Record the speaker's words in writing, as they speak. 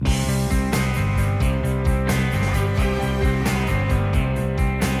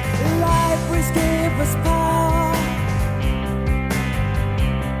us part.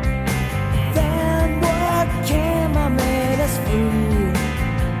 Then what came and made us free.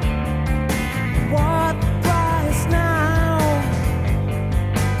 What price now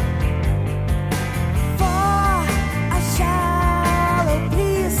for a shallow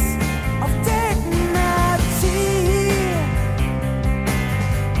piece of dignity?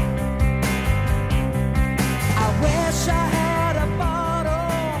 I wish I had a bottle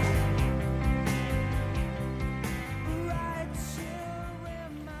right here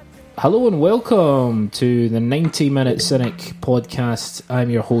in my day. Hello and welcome to the 90-Minute Cynic podcast. I'm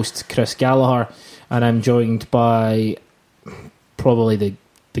your host, Chris Gallagher, and I'm joined by probably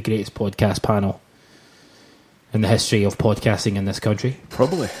the greatest podcast panel in the history of podcasting in this country.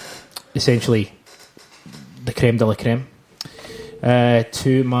 Probably. Essentially, the creme de la creme.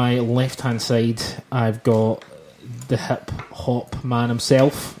 To my left-hand side, I've got the hip-hop man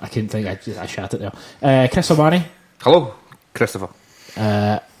himself. I couldn't think, I shat it there. Chris O'Mani. Hello, Christopher.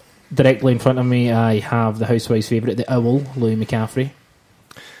 Directly in front of me, I have the housewife's favourite, the owl, Louis McCaffrey.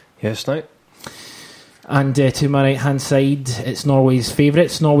 Yes, now. And to my right-hand side, it's Norway's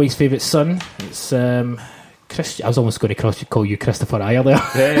favourite son. It's Christian. I was almost going to call you Christopher Ayer there.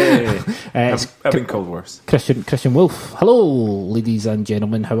 Hey, It's I've been called worse. Christian Wolf. Hello, ladies and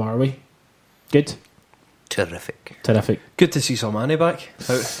gentlemen. How are we? Good? Terrific. Good to see Salmani back.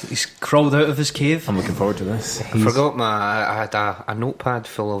 He's crawled out of his cave. I'm looking forward to this. I forgot I had a notepad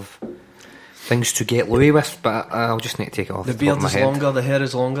full of things to get Louis with, but I'll just need to take it off The the top beard of my is head. longer, the hair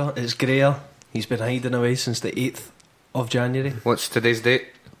is longer, it's greyer. He's been hiding away since the 8th of January. What's today's date?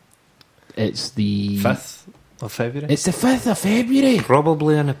 It's the 5th of February. It's the 5th of February.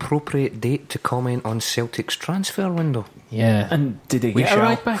 Probably an appropriate date to comment on Celtic's transfer window. Yeah. And did they We get a shall.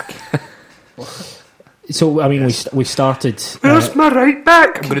 right back? So I mean, we started. Where's my right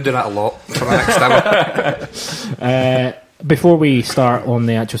back? I'm going to do that a lot for the next hour. Before we start on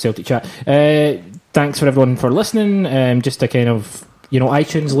the actual Celtic chat, thanks for everyone for listening. Just to kind of,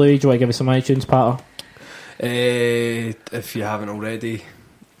 iTunes, Louis, do you want to give us some iTunes, Patter? If you haven't already,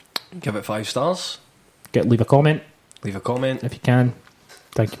 give it 5 stars. Leave a comment Leave a comment. if you can.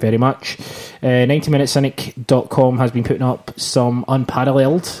 Thank you very much. 90minutecynic.com has been putting up some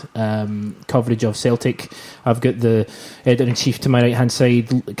unparalleled coverage of Celtic. I've got the editor-in-chief to my right-hand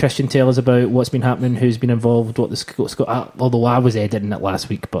side. Christian, tell us about what's been happening, who's been involved, what the Scots got. Although I was editing it last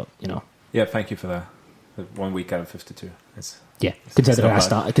week, but, Yeah, thank you for that. 1 week out of 52. Yeah, considering not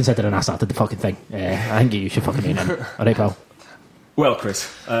bad. I started the fucking thing. I think you should fucking name it. Alright, pal. Well, Chris,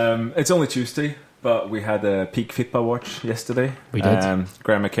 it's only Tuesday, but we had a peak FIPA watch yesterday. We did.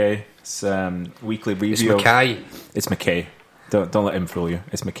 Graham McKay's weekly review. It's Mackay. It's McKay. Don't let him fool you.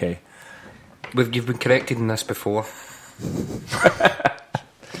 It's McKay. You've been corrected in this before.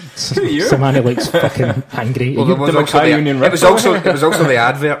 Someone who looks fucking angry. Well, there was the also Mackay the- Union it was also the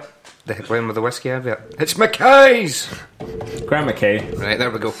advert. The one with the whiskey advert. It's Mackay's! Graham McKay. Right,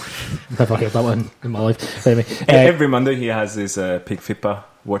 there we go. Never heard that one in my life. Anyway, Every Monday he has his peak FIPA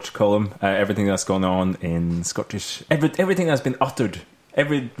watch column. Everything that's gone on in Scottish... Everything that's been uttered.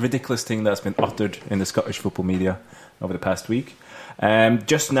 Every ridiculous thing that's been uttered in the Scottish football media over the past week.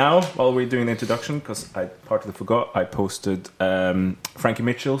 Just now, while we're doing the introduction, because I partly forgot, I posted Frankie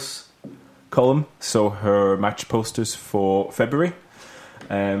Mitchell's column, so her match posters for February.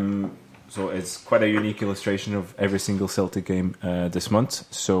 So it's quite a unique illustration of every single Celtic game this month.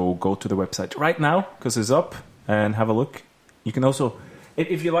 So go to the website right now, because it's up, and have a look. You can also,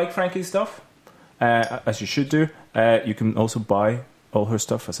 if you like Frankie's stuff, as you should do, you can also buy all her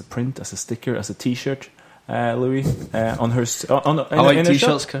stuff as a print, as a sticker, as a T-shirt. Louis, on her. I like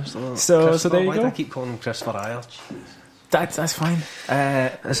t-shirts, Chris. So there you why go. do I keep calling him Christopher Ayer? That's fine.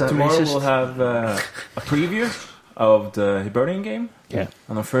 Is that Tomorrow racist? we'll have a preview of the Hibernian game. yeah.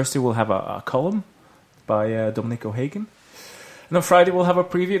 And on Thursday we'll have a column by Dominic O'Hagan. And on Friday we'll have a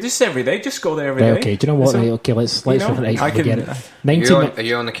preview. This is every day. Just go there every day. Okay, do you know what? So, Right, okay, let's you know, right, I we get can- it. 90 minutes. Are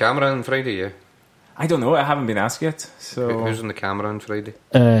you on the camera on Friday, yeah? I don't know. I haven't been asked yet. So Who's on the camera on Friday?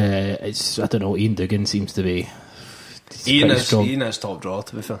 It's I don't know. Ian Duggan seems to be. Ian pretty is strong. top draw,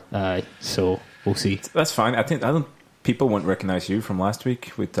 to be fair. So we'll see. that's fine. I don't. People won't recognise you from last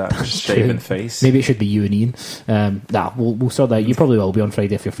week with that shaven face. Maybe it should be you and Ian. We'll sort that out. You probably will be on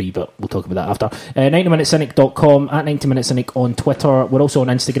Friday if you're free, but we'll talk about that after. 90minutecynic.com, at 90minutecynic on Twitter. We're also on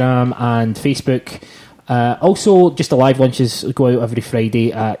Instagram and Facebook. Also, just the live lunches go out every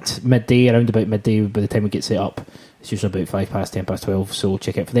Friday at midday, around about midday by the time we get set up. It's usually about 12:05, so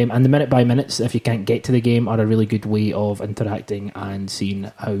check out for them. And the minute by minutes, if you can't get to the game, are a really good way of interacting and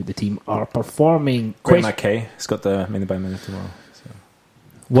seeing how the team are performing. Graham McKay has got the minute by minute tomorrow. So.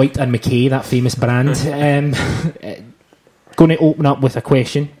 White and McKay, that famous brand. Going to open up with a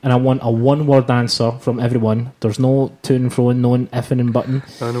question, and I want a one-word answer from everyone. There's no to and fro, no effing and button.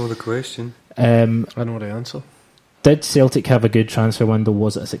 I know the question. I know the answer. Did Celtic have a good transfer window?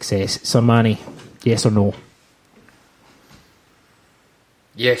 Was it a success? Sir Manny, yes or no?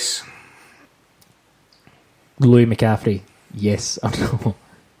 Yes. Louis McCaffrey, yes or no?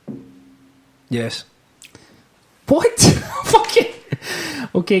 Yes. What? Fucking.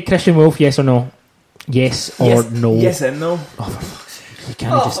 Okay, Christian Wolf, yes or no? Yes or no? Yes and no. Oh, for fuck's sake. You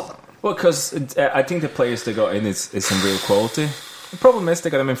can't just. Well, because I think the players they got in is some real quality. The problem is they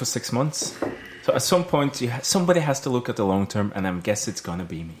got them in for 6 months. So at some point, somebody has to look at the long term, and I guess it's gonna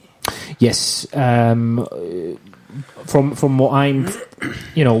be me. Yes. From what I'm,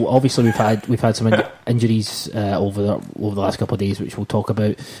 obviously we've had some injuries over the last couple of days, which we'll talk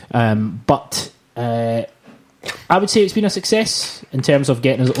about. But I would say it's been a success in terms of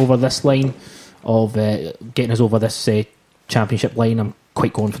getting us over this line, of getting us over this championship line. I'm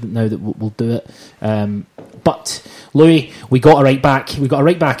quite confident now that we'll do it. But Louis, we got a right back. We got a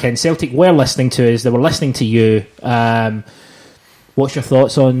right back in. Celtic were listening to us. They were listening to you. What's your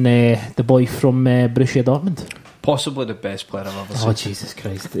thoughts on the boy from Borussia Dortmund? Possibly the best player I've ever seen. Oh, Jesus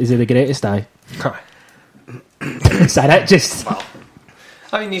Christ. Is he the greatest? Is that it? Just... Well,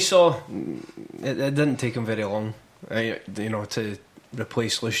 I mean, you saw... It didn't take him very long, to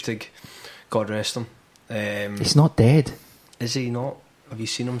replace Lustig. God rest him. He's not dead. Is he not? Have you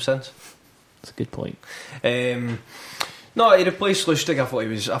seen him since? That's a good point. No, he replaced Lustig. I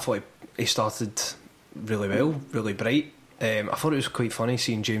thought he started really well, really bright. I thought it was quite funny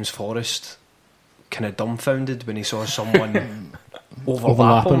seeing James Forrest kind of dumbfounded when he saw someone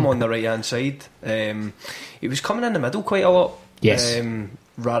overlap him on the right hand side. He was coming in the middle quite a lot. Yes.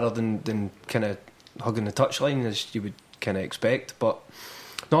 Rather than kind of hugging the touchline as you would kind of expect. But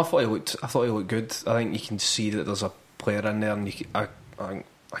no, I thought he looked good. I think you can see that there's a player in there, and I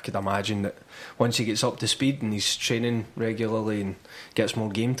could imagine that once he gets up to speed and he's training regularly and gets more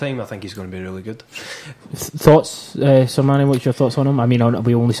game time, I think he's going to be really good. Thoughts, Sir Manny? What's your thoughts on him? I mean,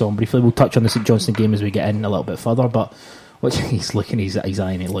 we only saw him briefly. We'll touch on the St Johnstone game as we get in a little bit further. But he's looking, he's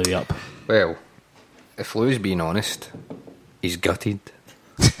eyeing Louis up. Well, if Louis being honest, he's gutted.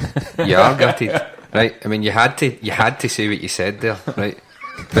 You are gutted, right? I mean, you had to say what you said there, right?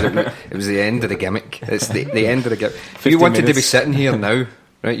 But it was the end of the gimmick. It's the end of the gimmick. If you wanted to be sitting here now,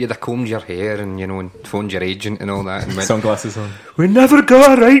 right, you'd have combed your hair and and phoned your agent and all that, and went, sunglasses on. We never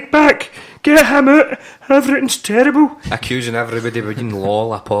got a right back. Get him out. Everything's terrible. Accusing everybody of being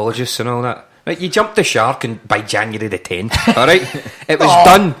law apologists and all that. Right, you jumped the shark and by January the 10th. All right, it was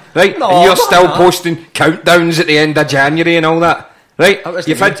done. Right, and you're still posting countdowns at the end of January and all that. Right,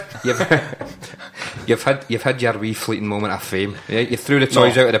 you've had your wee fleeting moment of fame. Right? You threw the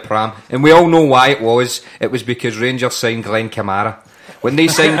toys out of the pram, and we all know why it was. It was because Rangers signed Glenn Kamara. When they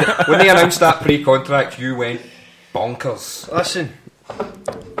announced that pre-contract, you went bonkers. Listen, how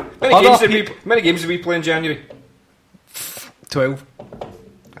many games did we play in January? 12.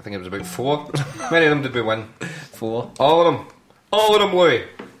 I think it was about 4. How many of them did we win? 4. All of them, Louis.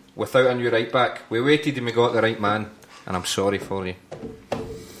 Without a new right back, we waited and we got the right man. And I'm sorry for you.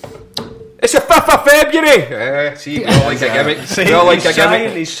 It's the 5th of February! See, we all like a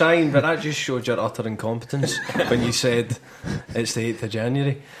gimmick. He's signed, but that just showed your utter incompetence when you said it's the 8th of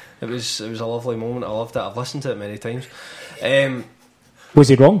January. It was a lovely moment. I loved it. I've listened to it many times. Was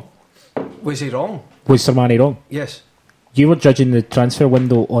he wrong? Was he wrong? Was Sir Manny wrong? Yes. You were judging the transfer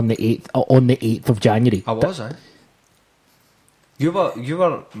window on the 8th of January. I was, You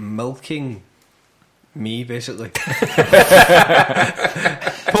were milking me, basically.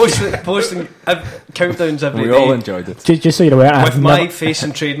 posting countdowns every day. We all enjoyed it. Just so you're aware, with my face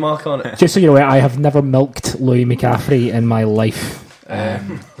and trademark on it. Just so you're aware, I have never milked Louis McCaffrey in my life.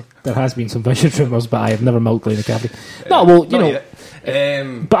 There has been some vicious rumours, but I have never milked Louis McCaffrey. No, well,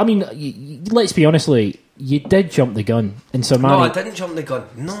 but I mean, let's be honest, Louis, you did jump the gun, and Sir Manny... No, I didn't jump the gun.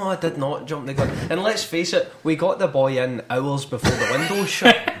 No, I did not jump the gun. And let's face it, we got the boy in hours before the window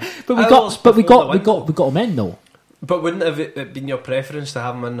shut. we got him in though. But wouldn't it been your preference to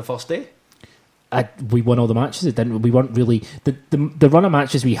have him in the first day? We won all the matches. It didn't. We weren't really the run of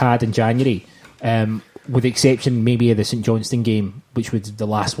matches we had in January, with the exception maybe of the St Johnstone game, which was the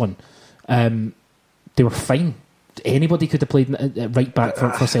last one. They were fine. Anybody could have played right back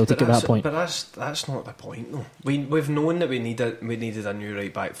for Celtic at that point. But that's not the point, though. We've known that we needed a new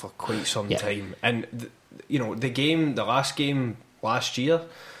right back for quite some time, and the last game last year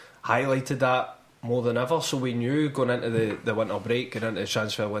highlighted that more than ever. So we knew going into the winter break and into the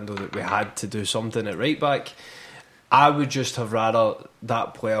transfer window that we had to do something at right back. I would just have rather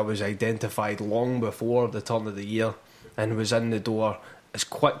that player was identified long before the turn of the year and was in the door as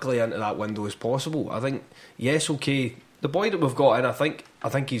quickly into that window as possible. I think, yes, okay, the boy that we've got in, I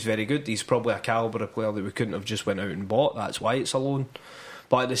think he's very good. He's probably a calibre of player that we couldn't have just went out and bought. That's why it's a loan.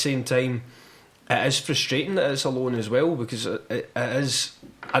 But at the same time, it is frustrating that it's a loan as well, because it is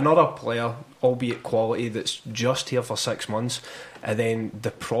another player, albeit quality, that's just here for 6 months, and then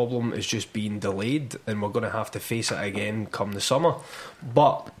the problem is just being delayed, and we're going to have to face it again come the summer.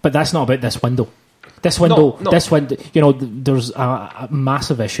 But that's not about this window. This window, there's a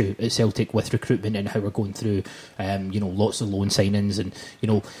massive issue at Celtic with recruitment and how we're going through, lots of loan signings,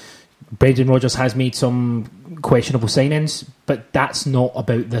 and Brendan Rodgers has made some questionable signings, but that's not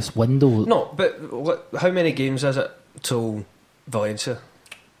about this window. No, but how many games is it till Valencia?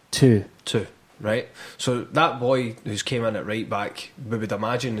 2, right? So that boy who's came in at right back, we would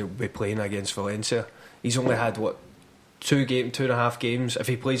imagine he'll be playing against Valencia. He's only had 2.5 games. If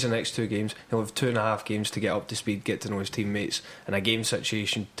he plays the next 2 games, he'll have 2.5 games to get up to speed, get to know his teammates, in a game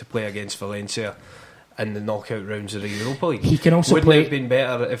situation to play against Valencia in the knockout rounds of the Europa League. He can also Wouldn't it have been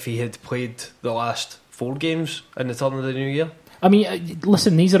better if he had played the last 4 games in the turn of the new year? I mean,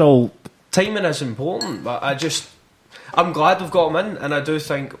 listen, these are all... Timing is important, but I'm glad we've got him in, and I do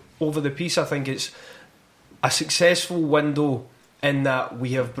think over the piece, I think it's a successful window in that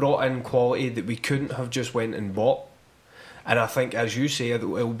we have brought in quality that we couldn't have just went and bought. And I think, as you say, it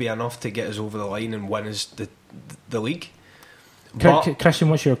will be enough to get us over the line and win us the league. Christian,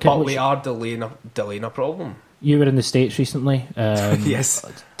 what's your... But we are delaying a problem. You were in the States recently. Yes.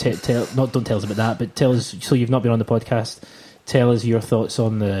 Don't tell us about that, but tell us, so you've not been on the podcast, tell us your thoughts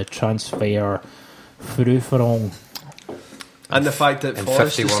on the transfer Frufferong. And the fact that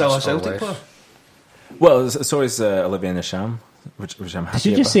Forrest is still a Celtic player. Well, so is Olivier Nisham, which I'm happy about. Did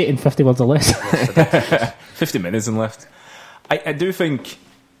you just say it in 50 words or less? 50 minutes and left. I do think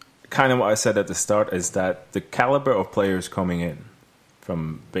kind of what I said at the start is that the calibre of players coming in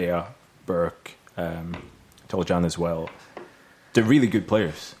from Bea, Burke, Toljan as well, they're really good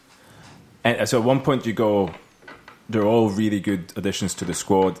players. And so at one point you go, they're all really good additions to the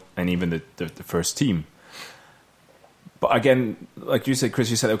squad and even the first team. But again, like you said, Chris,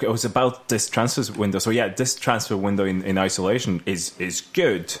 you said, okay, it was about this transfer window. So yeah, this transfer window in isolation is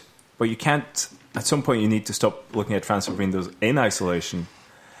good, but you can't, at some point you need to stop looking at transfer windows in isolation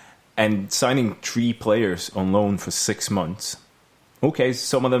and signing 3 players on loan for 6 months. Okay,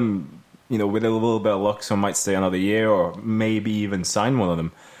 some of them, with a little bit of luck, some might stay another year or maybe even sign one of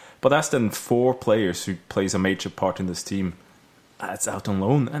them. But that's then 4 players who plays a major part in this team. That's out on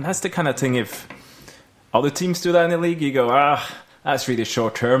loan. And that's the kind of thing, if other teams do that in the league, you go, that's really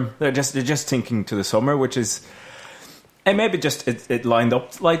short term. They're just thinking to the summer, which is... And maybe just it lined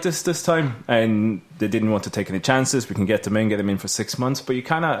up like this time, and they didn't want to take any chances. We can get them in for 6 months. But you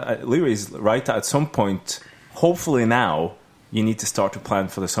kind of... Louis right that at some point, hopefully now, you need to start to plan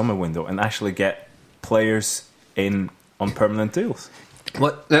for the summer window and actually get players in on permanent deals.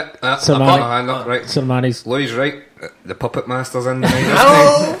 What? Sir Manny's Louis right. The puppet master's in the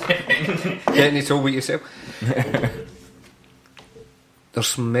getting you told what yourself. There's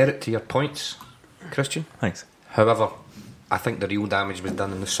some merit to your points, Christian. Thanks. However, I think the real damage was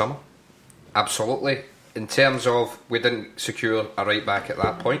done in the summer. Absolutely. In terms of we didn't secure a right back at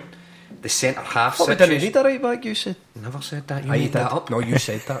that point. The centre half situation. We didn't need a right back, you said. Never said that. You made that up. No, you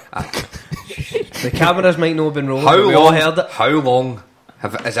said that. The cameras might not have been rolling. We all heard it. How long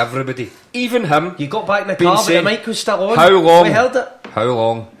has everybody, even him, you got back in the car but the mic was still on? How long? We heard it. How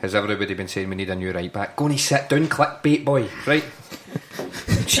long has everybody been saying we need a new right back? Go and sit down, clickbait boy. Right?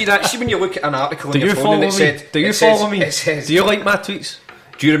 See that? See when you look at an article on your phone and it said, do you follow me? It says, do you like my tweets?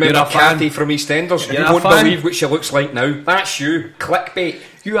 Do you remember Cathy from EastEnders? You won't believe what she looks like now. That's you. Clickbait.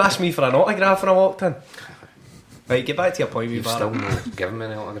 You asked me for an autograph when I walked in. Right, get back to your point. You've still not given me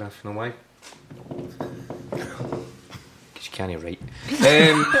an autograph. You know why? Because you can't write.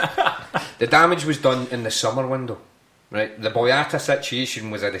 The damage was done in the summer window. Right, the Boyata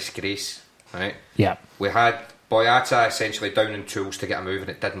situation was a disgrace. Right. Yeah. We had Boyata essentially down in tools to get him moving.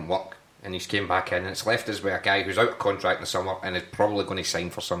 It didn't work, and he's came back in, and it's left us with a guy who's out of contract in the summer and is probably going to sign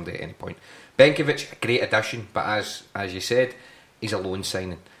for somebody at any point. Benkovic, a great addition, but as you said, he's a loan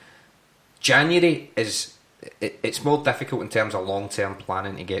signing. January is it's more difficult in terms of long term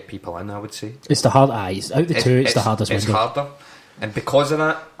planning to get people in. I would say it's the hard eyes out the two. It's the hardest. It's harder, and because of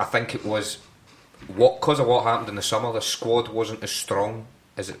that, I think it was because of what happened in the summer. The squad wasn't as strong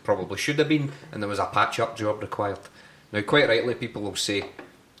as it probably should have been, and there was a patch-up job required. Now, quite rightly, people will say,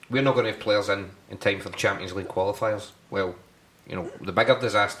 we're not going to have players in time for the Champions League qualifiers. Well, You know, the bigger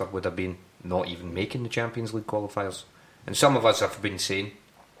disaster would have been not even making the Champions League qualifiers. And some of us have been saying,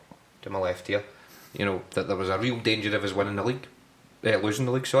 to my left here, you know, that there was a real danger of us winning the league, losing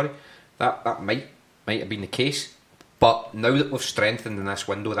the league. Sorry, that might have been the case. But now that we've strengthened in this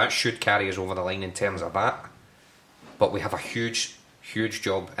window, that should carry us over the line in terms of that. But we have a huge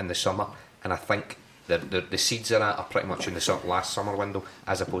job in the summer, and I think the seeds of that are pretty much in the last summer window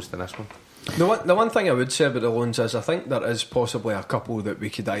as opposed to this one. The one thing I would say about the loans is I think there is possibly a couple that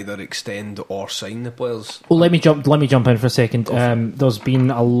we could either extend or sign the players. Well, let me jump in for a second. There's been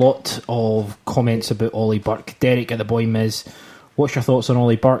a lot of comments about Ollie Burke. Derek at the Boy Miz, what's your thoughts on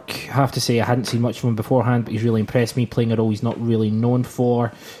Ollie Burke? I have to say I hadn't seen much of him beforehand, but he's really impressed me, playing a role he's not really known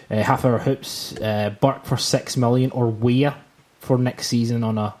for. Half Hour Hoops, Burke for $6 million or Weah for next season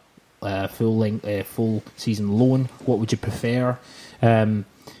on a full season loan. What would you prefer?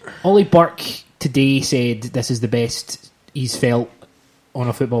 Ollie Burke today said this is the best he's felt on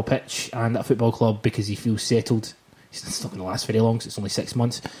a football pitch and at a football club because he feels settled. It's not going to last very long, so it's only 6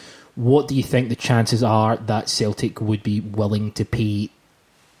 months. What do you think the chances are that Celtic would be willing to pay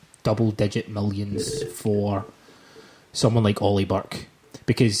double-digit millions for someone like Ollie Burke?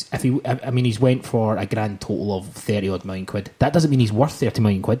 Because he's went for a grand total of 30-odd million quid. That doesn't mean he's worth 30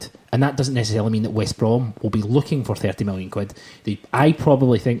 million quid, and that doesn't necessarily mean that West Brom will be looking for 30 million quid. I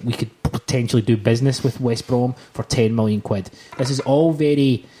probably think we could potentially do business with West Brom for 10 million quid. This is all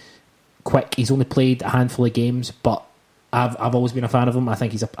very quick. He's only played a handful of games, but I've always been a fan of him. I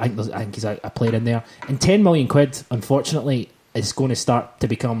think he's a player in there. And 10 million quid, unfortunately, is going to start to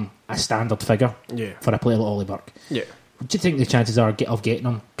become a standard figure for a player like Ollie Burke. Yeah. What do you think the chances are of getting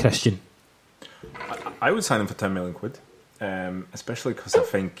him, Christian? I would sign him for 10 million quid, especially because I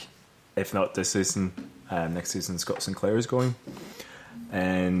think if not this season, next season Scott Sinclair is going.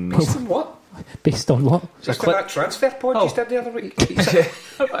 And Based on what? Based on what? Just that transfer pod you did the other week.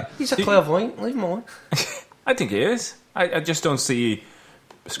 He's a clairvoyant. Leave him alone. I think he is. I just don't see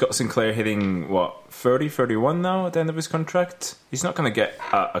Scott Sinclair hitting 30, 31 now at the end of his contract. He's not going to get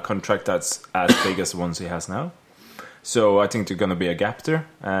a contract that's as big as the ones he has now. So I think there's going to be a gap there.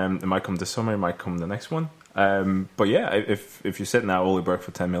 It might come this summer, it might come the next one. But yeah, if you're sitting at Ollie Burke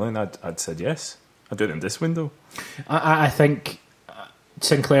for 10 million, I'd said yes. I'd do it in this window. I think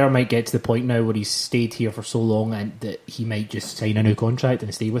Sinclair might get to the point now where he's stayed here for so long and that he might just sign a new contract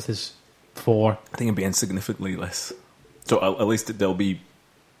and stay with us for... I think it'd be insignificantly less. So at least there'll be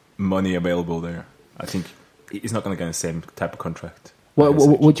money available there. I think he's not going to get the same type of contract. What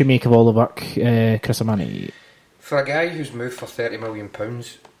do you make of Ollie Burke, Chris Amani? For a guy who's moved for £30 million,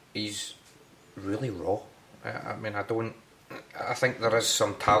 he's really raw. I think there is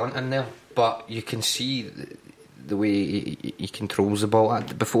some talent in there, but you can see the way he controls the ball.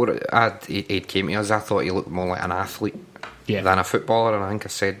 Before Ed came to us, I thought he looked more like an athlete than a footballer, and I think I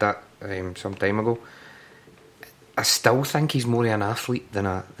said that some time ago. I still think he's more an athlete than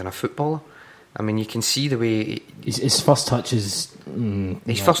a footballer. I mean, you can see the way his first touch is is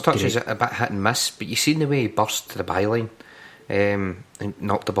a bit hit and miss, but you see the way he burst to the byline and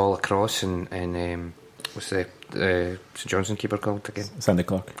knocked the ball across, and what's the St Johnstone keeper called again? Sandy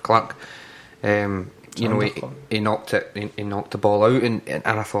Clark. He knocked the ball out, and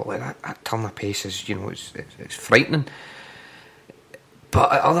I thought, like, that turn of pace is, it's frightening.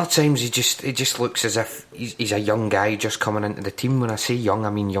 But at other times, he just looks as if he's a young guy just coming into the team. When I say young, I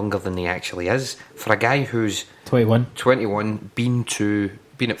mean younger than he actually is. For a guy who's 21, been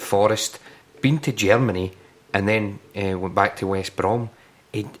at Forest, been to Germany, and then went back to West Brom,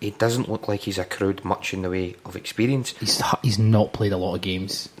 it doesn't look like he's accrued much in the way of experience. He's not played a lot of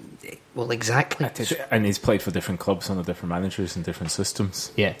games. Well, exactly. And he's played for different clubs under different managers and different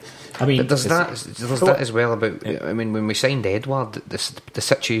systems. Yeah. I mean, but there's that as well about... Yeah. I mean, when we signed Edward, the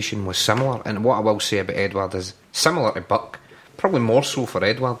situation was similar. And what I will say about Edward is, similar to Buck, probably more so for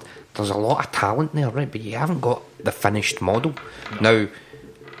Edward, there's a lot of talent there, right? But you haven't got the finished model. No. Now,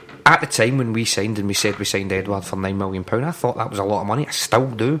 at the time when we signed and we said we signed Edward for £9 million, I thought that was a lot of money. I still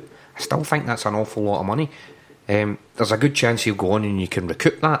do. I still think that's an awful lot of money. There's a good chance he'll go on and you can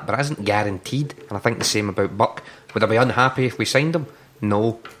recoup that, but it isn't guaranteed. And I think the same about Buck. Would I be unhappy if we signed him?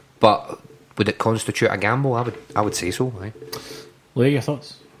 No. But would it constitute a gamble? I would say so. Right? What are your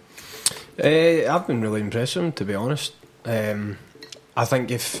thoughts? I've been really impressed with him, to be honest. I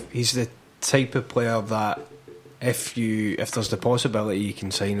think if he's the type of player that if there's the possibility you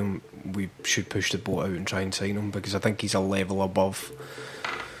can sign him, we should push the boat out and try and sign him, because I think he's a level above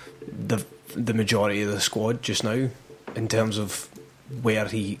the majority of the squad just now in terms of where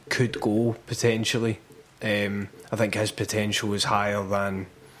he could go potentially. I think his potential is higher than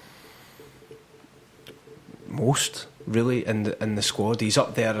most. really in the squad. He's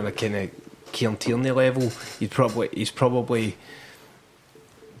up there in a kind of Kieran Tierney level. He's probably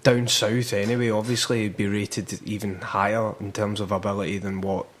down south anyway. Obviously, he'd be rated even higher in terms of ability than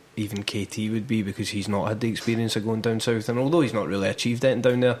what even KT would be, because he's not had the experience of going down south. And although he's not really achieved anything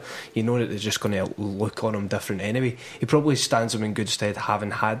down there, you know that they're just going to look on him different anyway. He probably stands him in good stead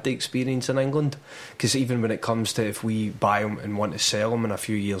having had the experience in England, because even when it comes to if we buy him and want to sell him in a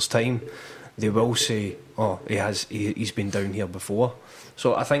few years' time, they will say, oh, he's been down here before.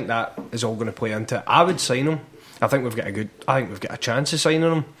 So I think that is all going to play into it. I would sign him. I think we've got a chance of signing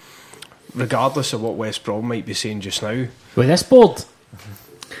him, regardless of what West Brom might be saying just now. With this board,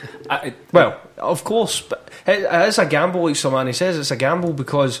 well, of course, but it is a gamble, like Somani says. It's a gamble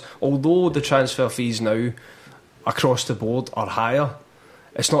because although the transfer fees now across the board are higher,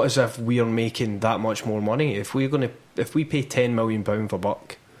 it's not as if we are making that much more money. If we pay £10 million for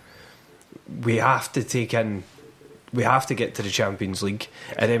Buck, we have to get to the Champions League,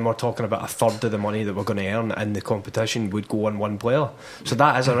 and then we're talking about a third of the money that we're going to earn in the competition would go on one player. So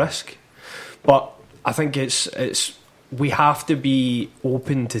that is a risk. But I think it's we have to be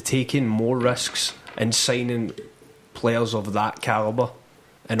open to taking more risks and signing players of that calibre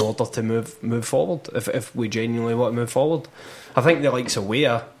in order to move forward. If we genuinely want to move forward, I think the likes of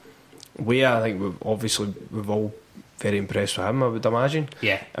Weah, I think we've all very impressed with him, I would imagine.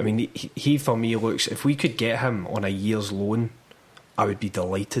 Yeah. I mean, he for me looks, if we could get him on a year's loan, I would be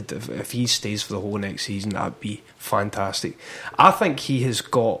delighted. If he stays for the whole next season, that'd be fantastic. I think he has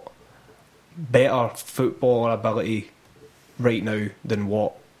got better footballer ability right now than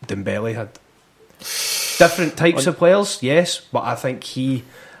what Dembele had. Different types of players, yes, but I think he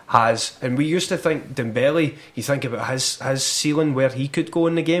has, and we used to think Dembele, you think about his ceiling where he could go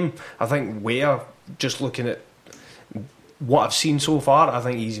in the game. I think Weah, just looking at what I've seen so far, I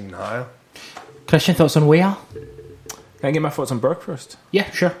think he's even higher. Christian, thoughts on Weah? Can I get my thoughts on Burke first?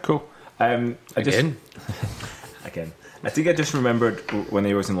 Yeah, sure. Cool. Again. I think I just remembered when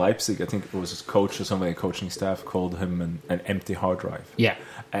he was in Leipzig, I think it was his coach or somebody, coaching staff called him an empty hard drive. Yeah.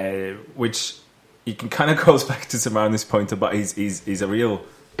 Which you can kind of goes back to Samani's point about he's a real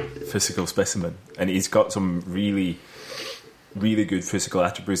physical specimen, and he's got some really, really good physical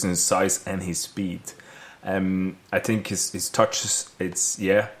attributes in his size and his speed. I think his touches,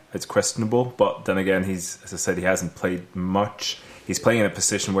 it's questionable, but then again, as I said, he hasn't played much. He's playing in a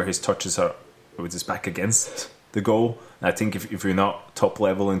position where his touches are with his back against the goal. And I think if you're not top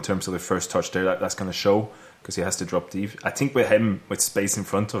level in terms of the first touch there, that's going to show, because he has to drop deep. I think with him, with space in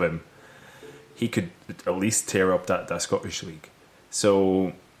front of him, he could at least tear up that Scottish league.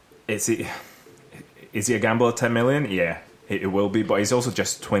 So is he a gamble at 10 million? Yeah, it will be, but he's also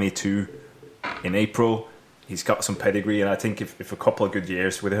just 22 in April. He's got some pedigree, and I think if a couple of good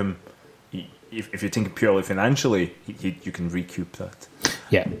years with him, if you're thinking purely financially, you can recoup that.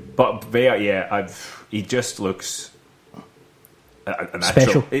 Yeah. But Weah, he just looks a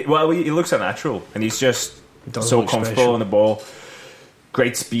natural. Special. He looks unnatural, and he's just so comfortable on the ball.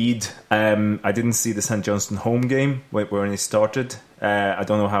 Great speed. I didn't see the St Johnstone home game when he started. I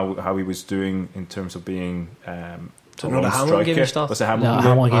don't know how he was doing in terms of being a lone striker. Was it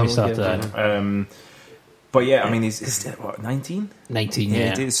Hamilton game he started? But yeah, I mean, he's what, 19? 19,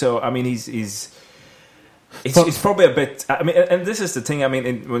 yeah. So I mean, he's probably a bit. I mean, and this is the thing. I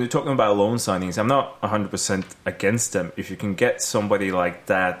mean, when you're talking about loan signings, I'm not 100% against them. If you can get somebody like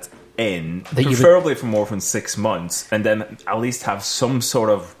that in, preferably for more than 6 months, and then at least have some sort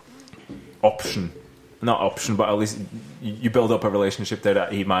of option, not option, but at least you build up a relationship there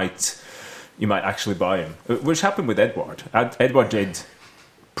that you might actually buy him, which happened with Edward. Edward did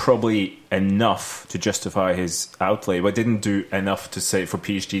probably enough to justify his outlay, but didn't do enough to say for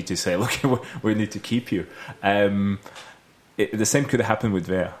PSG to say, look, we need to keep you. The same could have happened with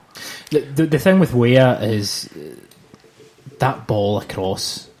Weah. The thing with Weah is that ball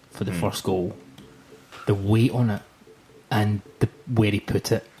across for the first goal, the weight on it and where he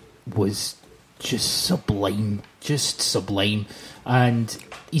put it was just sublime, and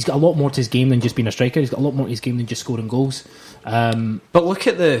he's got a lot more to his game than just being a striker. He's got a lot more to his game than just scoring goals. But look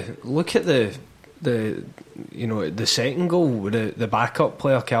at the second goal with the backup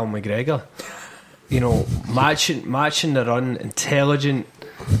player, Cal McGregor. Matching the run, intelligent.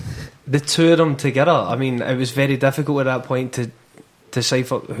 The two of them together. I mean, it was very difficult at that point to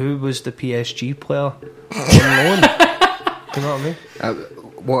decipher who was the PSG player on loan. You know what I mean?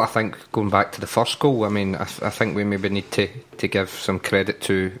 Well, I think going back to the first goal, I mean, I think we maybe need to give some credit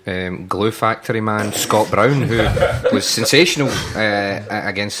to Glue Factory man Scott Brown, who was sensational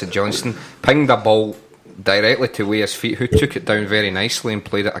against St Johnstone. Pinged a ball directly to Weah's feet, who took it down very nicely and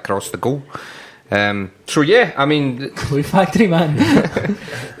played it across the goal. So yeah, I mean, Glue factory man.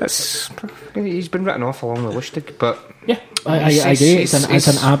 he's been written off along with Lustig, but Yeah, I agree. It's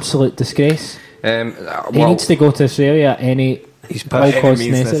an absolute disgrace. He well, needs to go to Australia. He's all any costs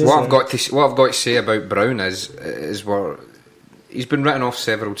means necessary. what I've got to say about Brown is what he's been written off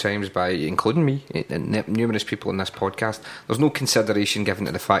several times by, including me, and numerous people in this podcast. There's no consideration given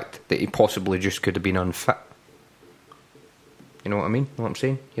to the fact that he possibly just could have been unfit. You know what I mean? Know what I'm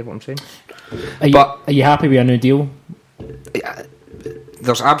saying? Hear what I'm saying? Are you happy with a new deal?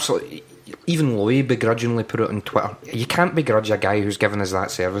 There's absolutely, even Lowy begrudgingly put it on Twitter. You can't begrudge a guy who's given us that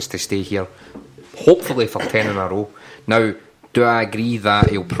service to stay here, hopefully for 10 in a row. Now, do I agree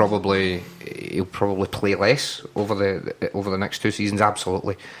that he'll probably play less over the next 2 seasons?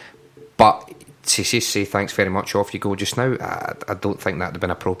 Absolutely. But to say thanks very much, off you go just now, I don't think that would have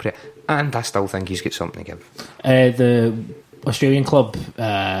been appropriate, and I still think he's got something to give. The Australian club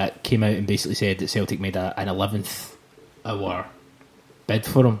came out and basically said that Celtic made an 11th hour bid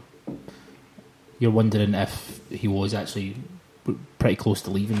for him. You're wondering if he was actually pretty close to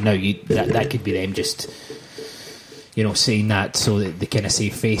leaving. Now, that could be them just, saying that so that they kind of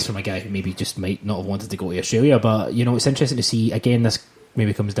save face from a guy who maybe just might not have wanted to go to Australia. But, it's interesting to see. Again, this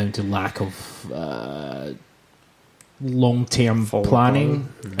maybe comes down to lack of long-term planning.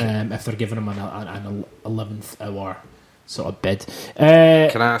 If they're giving him an 11th hour sort of bid.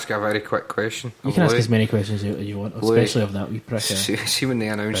 Can I ask a very quick question? You can ask as many questions as you want, especially of that wee prick. See when they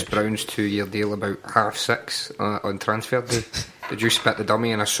announced Brown's 2-year deal about 6:30 on transfer day, did you spit the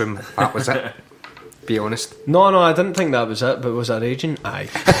dummy and assume that was it? Be honest. No, I didn't think that was it, but was our agent? Aye.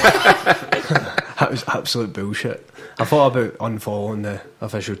 That was absolute bullshit. I thought about unfollowing the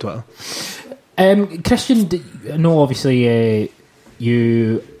official Twitter. Christian, obviously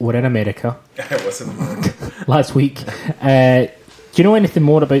you were in America. I wasn't. Last week. Do you know anything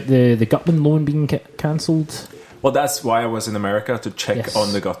more about the Gutman loan being cancelled? Well, that's why I was in America, to check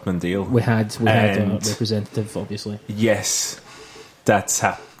on the Gutman deal. We had a representative, obviously. Yes, that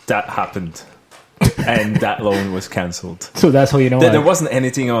happened. And that loan was cancelled. So that's how you know. There wasn't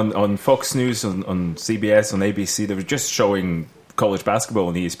anything on Fox News, on CBS, on ABC. They were just showing college basketball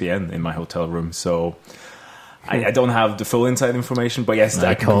on ESPN in my hotel room. So I don't have the full inside information, but yes,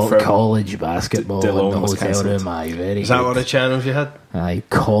 I can confirm college basketball the loan in the was hotel cancelled. room. Aye, very Is that good. what the channels you had? Aye,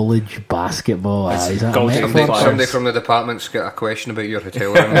 college basketball. Aye, is that Golden a Flyers. metaphor? Somebody from the department's got a question about your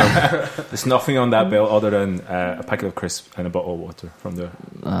hotel room. There's nothing on that bill other than a packet of crisps and a bottle of water from the.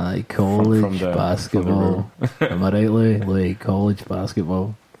 Aye, college from the basketball. Am I right, Lee? College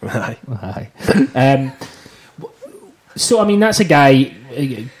basketball. Aye. Aye. So, I mean, that's a guy.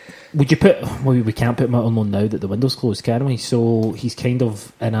 Would you put? Well, we can't put him out on loan now that the window's closed, can we? So he's kind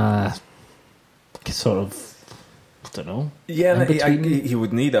of in a sort of, I don't know. Yeah, in-between. he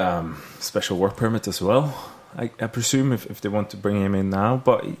would need a special work permit as well. I presume if they want to bring him in now,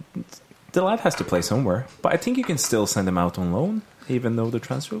 but the lad has to play somewhere. But I think you can still send him out on loan, even though the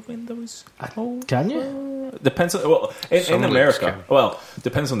transfer window is closed. Can you? Depends on in America. Well,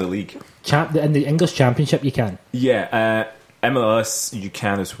 depends on the league. In the English Championship, you can. Yeah, MLS you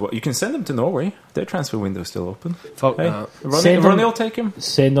can as well. You can send them to Norway. Their transfer window is still open. Fuck Hey, that. Ronnie will take him.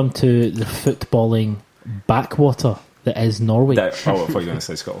 Send them to the footballing backwater that is Norway. I thought you were going to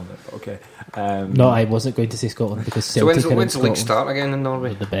say Scotland. Okay. No, I wasn't going to say Scotland because So Celtic are in when's the league Scotland. start again in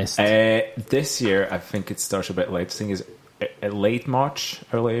Norway? The best. This year, I think it starts a bit late. I think it's late March,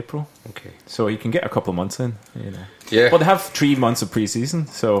 early April. Okay. So you can get a couple of months in. Yeah. Well, they have 3 months of pre-season,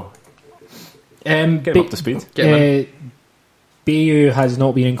 so get them up to speed. Get him in. Bayu has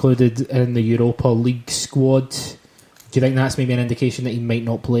not been included in the Europa League squad. Do you think that's maybe an indication that he might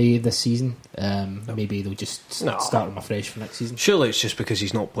not play this season? Maybe they'll just start him afresh for next season. Surely it's just because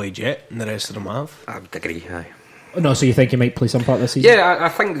he's not played yet and the rest of them have. I would agree. Aye. No, so you think he might play some part this season? Yeah, I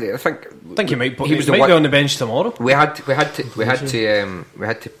think I think he might, He was the might one- be on the bench tomorrow. we had to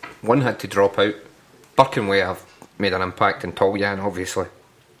one had to drop out. Birkenway have made an impact, and Toljan obviously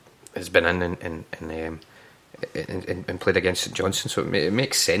has been in played against St Johnstone, so it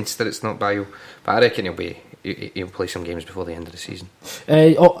makes sense that it's not Bayo. But I reckon he'll play some games before the end of the season.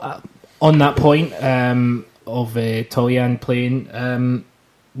 On that point of Toljan playing,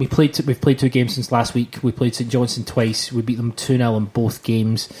 we've played 2 games since last week. We played St Johnstone twice. We beat them 2-0 in both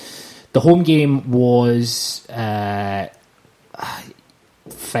games. The home game was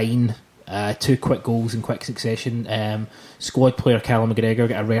fine. 2 quick goals in quick succession. Squad player Callum McGregor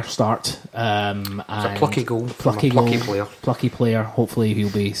got a rare start. It's a plucky goal. From a plucky player. Plucky player. Hopefully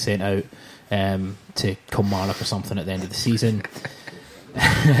he'll be sent out to Kilmarnock or something at the end of the season.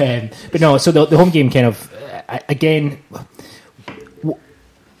 But no, so the home game kind of again.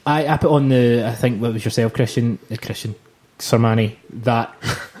 I put on I think what was yourself, Christian Sermani, that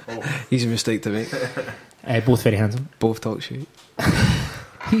Easy mistake to make. both very handsome. Both talk shit.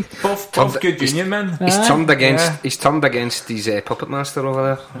 Both good union men. He's turned against his puppet master over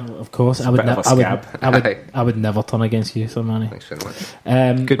there. Of course, I would, bit of a scab. I would never turn against you, Sermani. Thanks very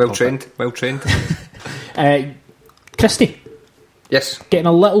much. Good Well puppet. trained. Christy, Yes. getting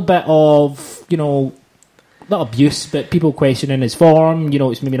a little bit of, not abuse, but people questioning his form.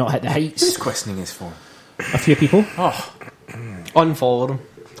 It's maybe not hit the Who's heights. questioning his form? A few people. Unfollow him.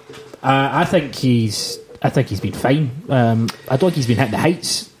 I think he's been fine. I don't think he's been hitting the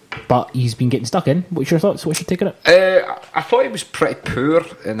heights, but he's been getting stuck in. What's your thoughts? What's your take on it? I thought he was pretty poor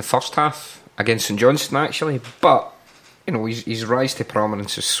in the first half against St Johnstone, actually, but his rise to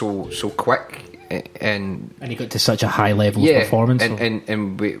prominence is so quick, and he got to such a high level of performance.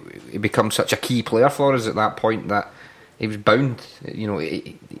 and he becomes such a key player for us at that point that he was bound.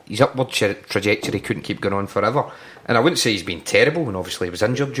 His upward trajectory couldn't keep going on forever. And I wouldn't say he's been terrible, and obviously he was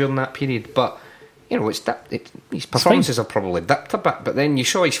injured during that period, but his performances have probably dipped a bit. But then you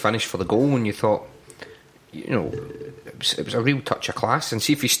saw his finish for the goal, and you thought, it was a real touch of class. And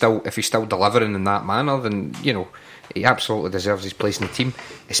see if he's still delivering in that manner, then he absolutely deserves his place in the team,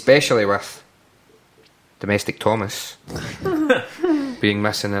 especially with Domestic Thomas being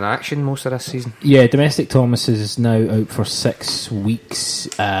missing in action most of this season. Yeah, Domestic Thomas is now out for 6 weeks.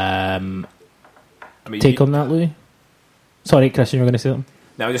 Take on that, Louis? Sorry, Christian, you were going to say something?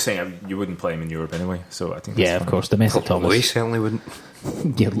 No, I was just saying you wouldn't play him in Europe anyway, so I think Yeah, of course, Domestic Louis Thomas. certainly wouldn't.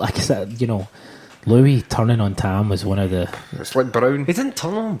 Yeah, like I said, Louis turning on Tam was one of the It's like Brown. He didn't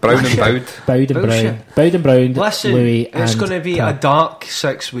turn on. Brown and Bowed. Bowed and Bullshit. Brown, Listen, Louis, it's and going to be Tam. a dark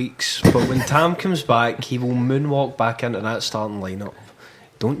 6 weeks, but when Tam comes back, he will moonwalk back into that starting lineup.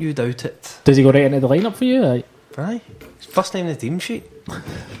 Don't you doubt it. Does he go right into the lineup for you? Aye. First name in the team sheet.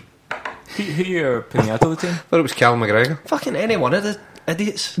 Who you're putting out of the team? Thought it was Cal McGregor. Fucking any one of the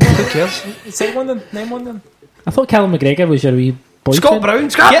idiots. Who cares? Say one of them. Name one of them. I thought Callum McGregor was your wee boyfriend. Scott Brown.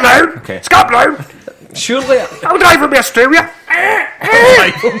 Scott Yeah. Brown! Okay. Scott Brown! Surely. I'll drive from Australia!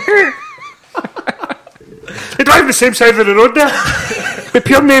 They drive the same side of the road there. With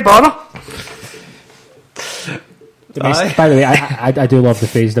pure no bother. Domestic, by the way, I do love the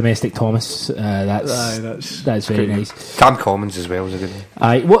phrase Domestic Thomas. That's very nice. Cam Commons as well was a good one.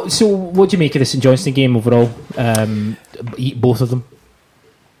 Aye, what do you make of the St Johnstone game overall? Both of them.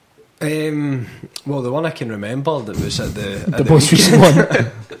 Well, the one I can remember that was at the most recent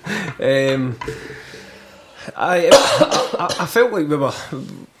one. I felt like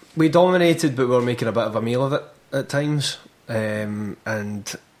we dominated, but we were making a bit of a meal of it at times, and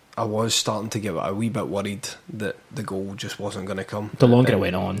I was starting to get a wee bit worried that the goal just wasn't going to come. The longer it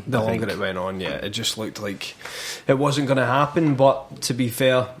went on. It went on, yeah, it just looked like it wasn't going to happen. But to be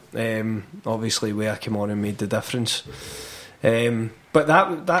fair, obviously Weah came on and made the difference. But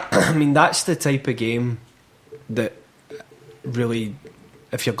that I mean, that's the type of game that really,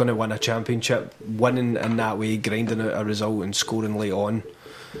 if you're going to win a championship, winning in that way, grinding out a result and scoring late on,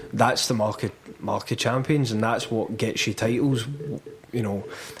 that's the mark of champions, and that's what gets you titles.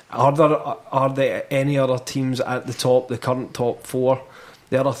 Are there any other teams at the top, the current top four,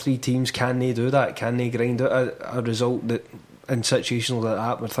 the other three teams, can they do that? Can they grind out a result that in situations like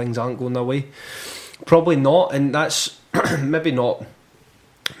that where things aren't going their way? Probably not, and that's maybe not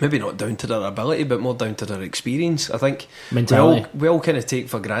down to their ability, but more down to their experience. I think mentality. we all kind of take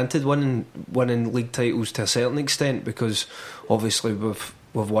for granted winning league titles to a certain extent, because obviously we've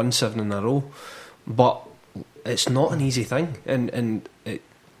won 7 in a row, but it's not an easy thing, and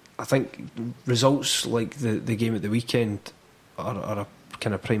I think results like the game at the weekend are a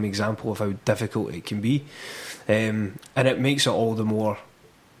kind of prime example of how difficult it can be, and it makes it all the more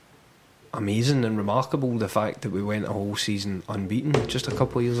amazing and remarkable, the fact that we went a whole season unbeaten just a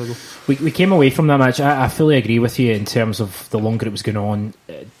couple of years ago. We came away from that match. I fully agree with you in terms of the longer it was going on,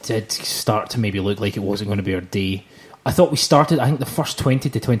 it did start to maybe look like it wasn't going to be our day. I thought we started, I think the first 20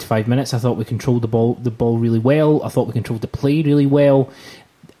 to 25 minutes, I thought we controlled the ball really well. I thought we controlled the play really well.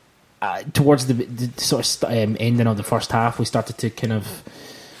 Towards the sort of ending of the first half, we started to kind of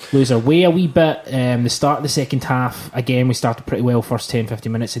lose our way a wee bit. The start of the second half, again, we started pretty well first 10-15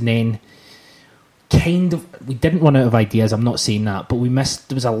 minutes, and then we didn't run out of ideas, I'm not saying that, but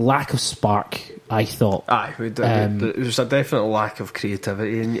there was a lack of spark, I thought. Aye, there was a definite lack of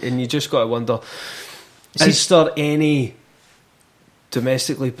creativity, and you just got to wonder, is there any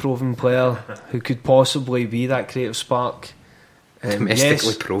domestically proven player who could possibly be that creative spark?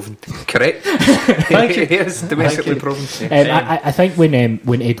 Domestically proven. Correct. Thank you. Yes, domestically proven. I think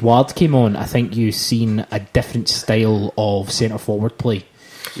when Edouard came on, I think you've seen a different style of centre forward play.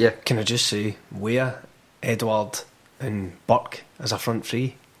 Yeah. Can I just say, Weah, Edward, and Burke as a front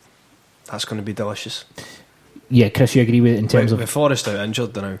three? That's going to be delicious. Yeah, Chris, you agree with it in terms With of Forrest out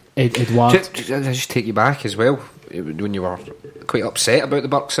injured now. Edouard? I just take you back as well when you were quite upset about the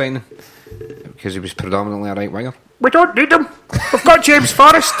Burke signing because he was predominantly a right winger. We don't need him. We've got James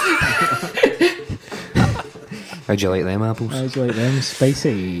Forrest. How'd you like them apples? How'd you like them?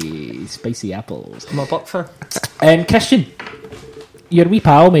 Spicy apples. I'm a Burke fan. Christian, your wee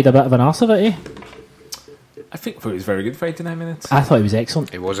pal made a bit of an arse of it, eh? I think it was very good for 89 minutes. I thought it was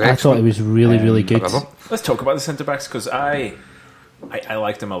excellent. It was I excellent. thought it was really good. Let's talk about the centre backs because I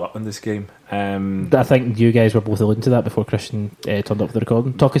liked them a lot in this game. I think you guys were both alluding to that before Christian turned up for the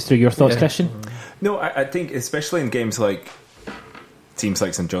recording. Talk us through your thoughts, Christian. No, I think especially in games like teams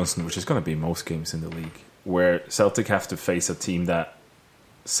like St Johnstone, which is going to be most games in the league, where Celtic have to face a team that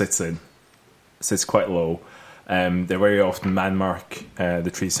sits quite low. They very often man mark the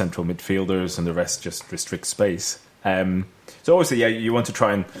three central midfielders, and the rest just restrict space. So obviously, yeah, you want to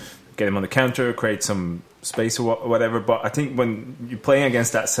try and get them on the counter, create some space or whatever. But I think when you're playing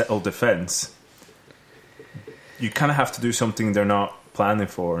against that settled defence, you kind of have to do something they're not planning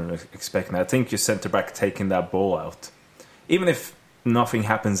for and expecting. I think your centre back taking that ball out, even if nothing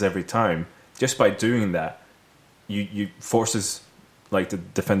happens every time, just by doing that, you forces like the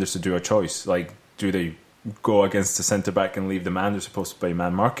defenders to do a choice. Like, do they go against the centre back and leave the man they're supposed to play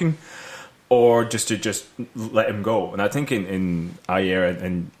man marking, or just let him go? And I think in Ayer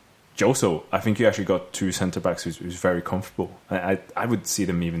and Joso, I think you actually got two centre backs who's very comfortable. I would see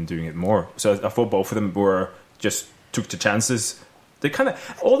them even doing it more. So I thought both of them just took the chances. They kind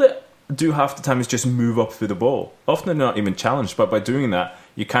of all they do half the time is just move up through the ball. Often they're not even challenged, but by doing that,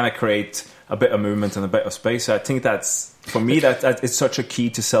 you kind of create a bit of movement and a bit of space. So I think that's, for me, that it's such a key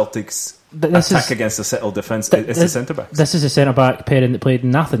to Celtic's attack against the settled defence. It's the centre backs. This is a centre back pairing that played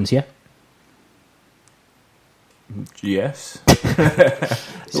in Athens, yeah. Yes.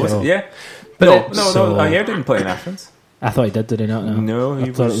 So, yeah. But No. Ayer didn't play in Athens. I thought he did he not? No,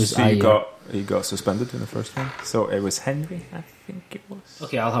 I thought it was he Ayer. got suspended in the first one. So it was Henry, I think it was.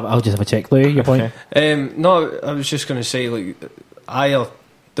 Okay, I'll just have a check, Louis. Your point. No, I was just going to say, like, Ayer,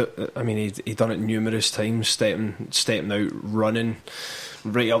 I mean, he done it numerous times, stepping out, running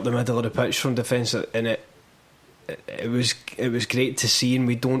right up the middle of the pitch from defence, and it was great to see, and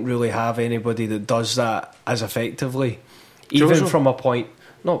we don't really have anybody that does that as effectively, even Joso? from a point.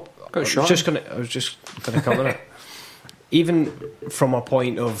 No, I was just going to cover it. Even from a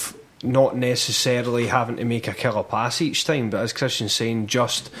point of not necessarily having to make a killer pass each time, but as Christian's saying,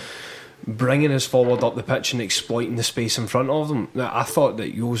 just bringing us forward up the pitch and exploiting the space in front of them. Now, I thought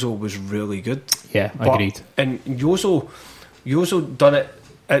that Joso was really good. Yeah, agreed. And Joso done it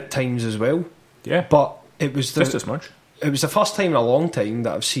at times as well. Yeah, but it was just as much. It was the first time in a long time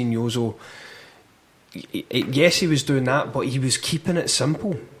that I've seen Joso. Yes, he was doing that, but he was keeping it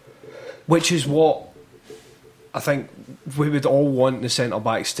simple, which is what I think we would all want the centre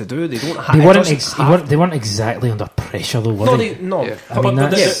backs to do. They don't have. They weren't exactly under pressure though, were they? No. Yeah.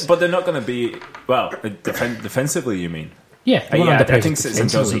 But they're not going to be defensively. You mean? Yeah, they weren't I under pressure think St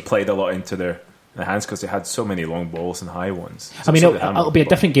Johnstone defensively. played a lot into their hands because they had so many long balls and high ones. I mean, it'll be a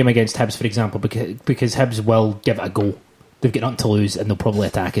different game against Hibs, for example, because Hibs will give it a go. They've got nothing to lose, and they'll probably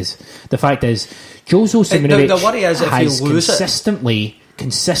attack us. The fact is, Jozo Simonovic the worry is if has you lose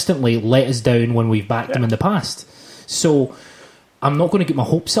consistently let us down when we've backed him in the past. So I'm not going to get my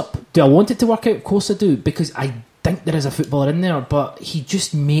hopes up. Do I want it to work out? Of course I do, because I think there is a footballer in there, but he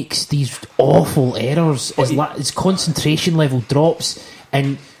just makes these awful errors. His concentration level drops,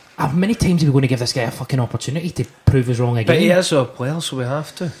 and how many times are we going to give this guy a fucking opportunity to prove us wrong again? But he is our player, so we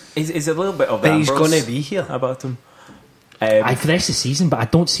have to. He's a little bit of that. But he's going to be here about him. For the rest of the season, but I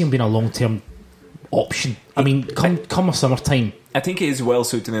don't see him being a long-term option. I mean, come a summertime. I think he is well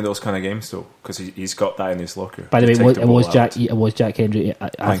suited in those kind of games, though, because he's got that in his locker. By the way, Take it was ball Jack Hendry.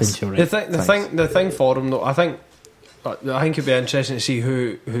 I think you're right. The thing for him, though, I think it'd be interesting to see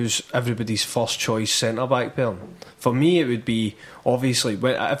who's everybody's first choice centre back pair. For me, it would be obviously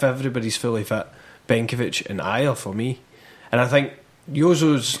if everybody's fully fit, Benkovic and Ayer for me, and I think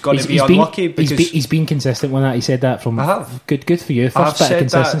Jozo's going to be unlucky because he's been consistent with that. He said that from good for you. First bit of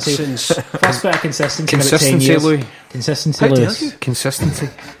consistency. First bit of consistency. Consistency, Louis. Consistency, How dare Lewis. you? Consistency.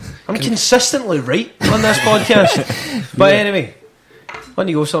 I'm consistently right on this podcast. But anyway, on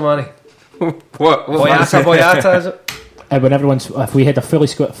you go, Sir Manny. What? Boyata, is it? If we had a fully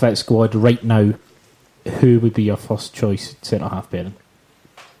fit squad right now, who would be your first choice centre half pairing?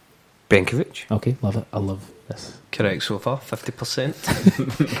 Benkovic. Okay, love it. I love this. Correct so far, 50%.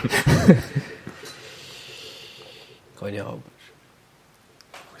 Going to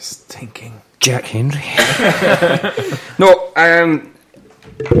Stinking. Jack Henry. No, I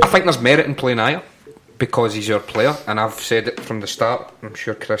think there's merit in playing Ayer because he's your player, and I've said it from the start. I'm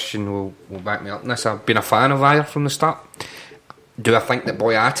sure Christian will back me up on this. I've been a fan of Ayer from the start. Do I think that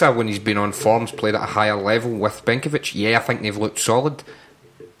Boyata, when he's been on forms, played at a higher level with Benkovic? Yeah, I think they've looked solid,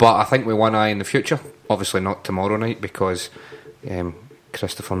 but I think with one eye in the future. Obviously not tomorrow night because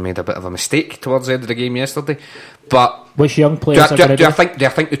Christopher made a bit of a mistake towards the end of the game yesterday. But which young players do I think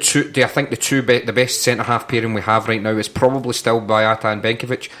the best centre half pairing we have right now is probably still Boyata and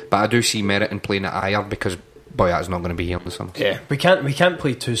Benkovic, but I do see merit in playing at Ayer because Boyata's not going to be here this summer. Yeah, we can't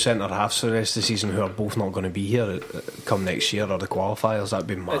play two centre halves for the rest of the season who are both not going to be here come next year or the qualifiers. That'd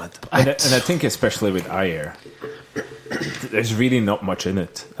be mad. And I think especially with Ayer, there's really not much in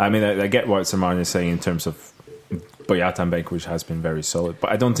it. I mean, I get what Saman is saying in terms of Boyata and Benkovic has been very solid,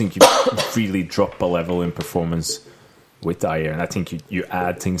 but I don't think you really drop a level in performance with Ayer, and I think you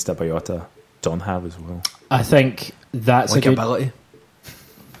add things that Boyata don't have as well. I think that's like a good ability.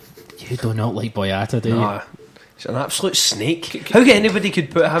 You do not like Boyata, do you? Nah, he's an absolute snake. How anybody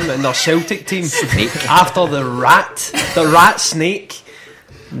could put him in their Celtic team after the rat snake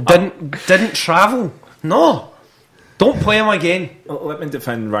didn't travel? No. Don't play him again. Well, let me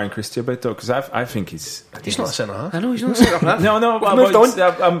defend Ryan Christie a bit though, because I think he's not a centre half. I know he's not a centre half.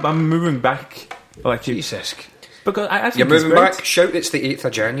 No. I'm moving back. Like Jesus. Because I think you're moving he's great. back. Shout! It's the 8th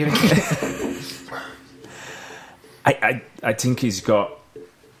of January. I think he's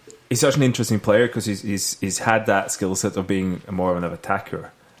such an interesting player because he's had that skill set of being more of an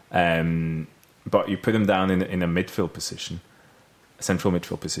attacker. But you put him down in a midfield position. Central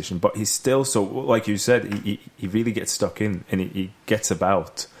midfield position, but he's still so, like you said, he really gets stuck in and he gets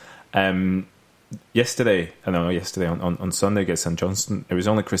about. Yesterday on Sunday against St Johnstone, it was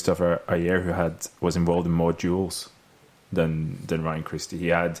only Christopher Ayer who was involved in more duels than Ryan Christie.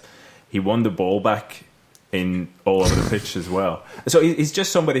 He won the ball back in all over the pitch as well. So he's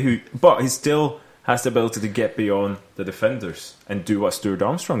just somebody but he still has the ability to get beyond the defenders and do what Stuart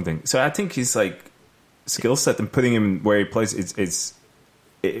Armstrong did. So I think he's like skill set and putting him where he plays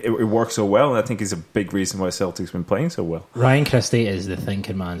it works so well, and I think it's a big reason why Celtic's been playing so well. Ryan Christie is the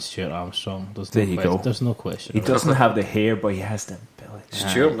thinking man, Stuart Armstrong. There you go. There's no question. He doesn't have the hair, but he has the ability.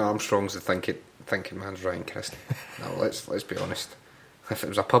 Stuart Armstrong's the thinking man's Ryan Christie. No, let's be honest. If it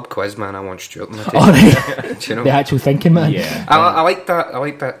was a pub quiz, man, I want Stuart in the team. Right. You know? The actual thinking man. Yeah, I like that. I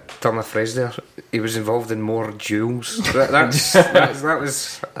like that term of phrase there. He was involved in more duels. That's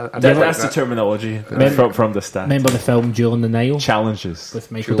the terminology from the stats. Remember the film Duel in the Nile? Challenges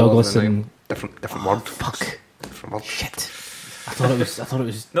With Michael Duel Douglas on the and different word. Fuck. Different word. Shit. I thought it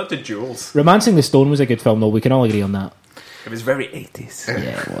was. not the duels. Romancing the Stone was a good film, though. We can all agree on that. It was very 80s.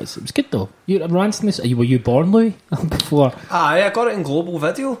 Yeah, it was. It was good though. Romancing this. Were you born, Louis? Before I got it in Global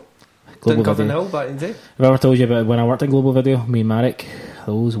Video. Global Didn't Govan Video. Hill back in the day. Have I ever told you about when I worked in Global Video? Me and Marek.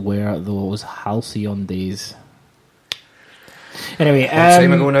 Those were those halcyon days. Anyway,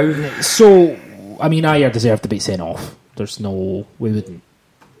 time ago now. So, I mean, Ayer deserved to be sent off. There's no, we wouldn't.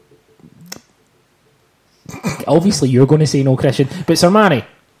 Obviously, you're going to say no, Christian, but Sermani,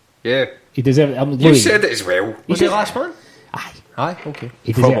 Yeah. he deserved. You Louis, said it as well. Was he last man? Aye, okay.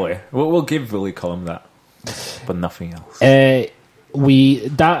 he deserved. Probably. We'll give Willie Cullum that, but nothing else. That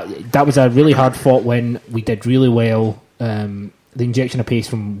was a really hard fought win. We did really well. The injection of pace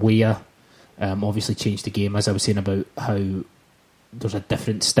from Weah obviously changed the game, as I was saying about how there's a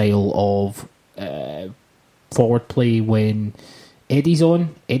different style of forward play when Eddie's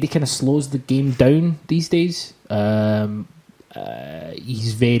on. Eddie kind of slows the game down these days.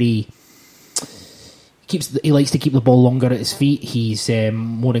 He's very... He likes to keep the ball longer at his feet. He's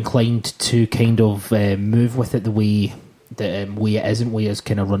more inclined to kind of move with it the way that Weah isn't. Weah's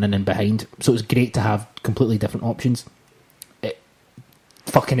kind of running in behind. So it's great to have completely different options. It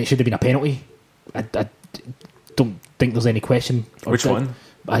should have been a penalty. I don't think there's any question. Which one?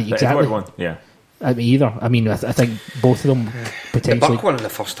 Exactly. The Edward one, yeah. I mean, either. I mean, I think both of them The potentially. Buck one in the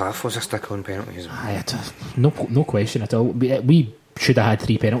first half was a stick-on penalty as well. No question at all. We should have had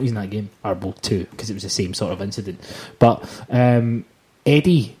 3 penalties in that game, or both 2, because it was the same sort of incident. But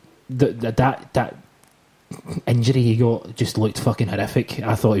Eddie, that injury he got just looked fucking horrific.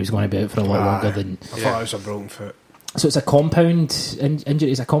 I thought he was going to be out for a lot longer than. I thought it was a broken foot. So it's a compound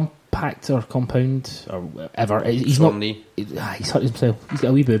injury. It's a compact or compound or whatever. He's not. Knee. He's hurt himself. He's got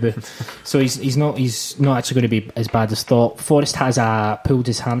a wee boo-boo. So he's not actually going to be as bad as thought. Forrest has pulled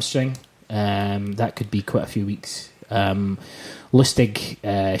his hamstring. That could be quite a few weeks. Lustig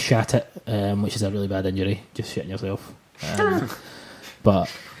shat it, which is a really bad injury. Just shitting yourself. But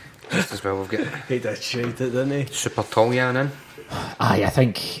Just as well we've got He did shite it, didn't he? Super Tolyan in. I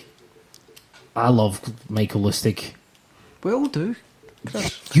think I love Michael Lustig. We all do,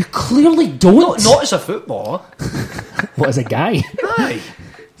 Chris. You clearly don't. Not as a footballer. What, as a guy? Aye.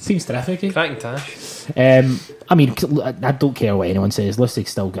 Seems terrific. Eh? Cracking Tash. I mean, I don't care what anyone says. Lustig's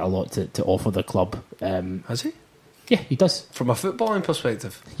still got a lot to offer the club. Has he? Yeah, he does. From a footballing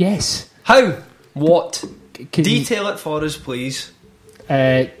perspective. Yes. How? What? Can you- Detail it for us, please.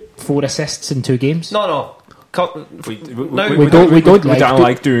 4 assists in 2 games. No. We don't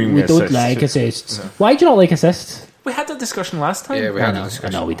like doing We don't assists. like assists. Why do you not like assists? We had that discussion last time. Yeah, we had a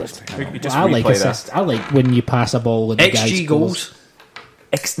discussion. No, we did. last time. We just I like replay assists. I like when you pass a ball and the guy XG scores. goals.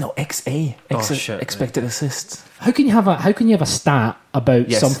 XA. Shit, Expected assists. How can you have a stat about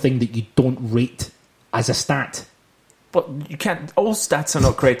Yes. something that you don't rate as a stat? But you can't. All stats are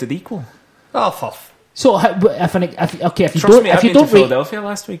not created equal. Oh, fuff. So if you Trust don't me, I've if you been to don't rate Philadelphia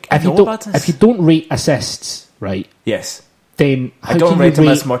last week. I if you know don't about this. if you don't rate assists, right, Yes, then how I don't can rate you them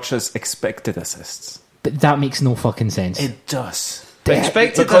rate? as much as expected assists. But that makes no fucking sense. It does.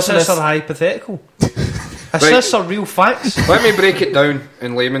 Expected because of assists this- are hypothetical. Assists are real facts. Let me break it down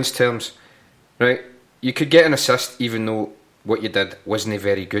in layman's terms. Right, you could get an assist even though what you did wasn't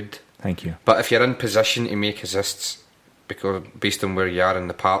very good. Thank you. But if you're in position to make assists, because based on where you are in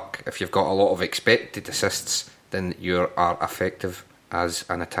the park, if you've got a lot of expected assists, then you are effective as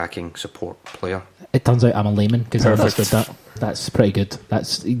an attacking support player. It turns out I'm a layman because I understood that. That's pretty good.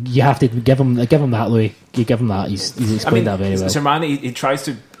 That's you have to give him that, Louis. You give him that. He's explained that very well. Sermani, he tries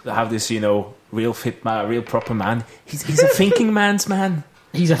to have this, real fit man, real proper man. He's a thinking man's man.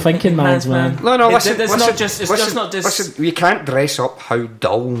 He's a thinking man's man. No, listen. It's listen, not just. It's listen, just not this. Listen, you can't dress up how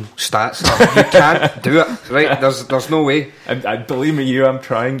dull stats are. You can't do it, right? There's no way. I believe me, I'm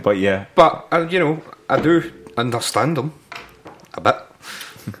trying, but yeah. But I do understand them a bit.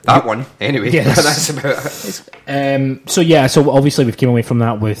 That one, anyway. Yes. That's about it. So obviously we've came away from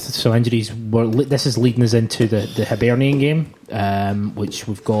that with some injuries. This is leading us into the Hibernian game, which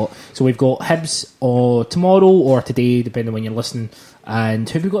we've got. So we've got Hibs tomorrow or today, depending on when you're listening. And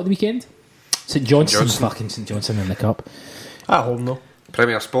who have we got at the weekend? St Johnstone. Fucking St Johnstone in the cup. At home, though.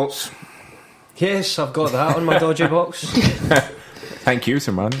 Premier Sports. Yes, I've got that on my dodgy box. Thank you,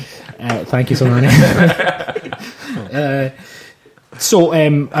 Sermani. Thank you so much.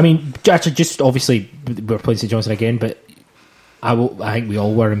 Actually, just obviously we're playing St Johnstone again, but I think we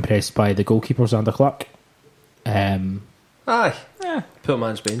all were impressed by the goalkeeper, Xander Clark. Aye. Yeah. Poor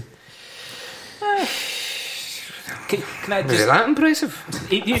man's been. Can I Was it just? that impressive?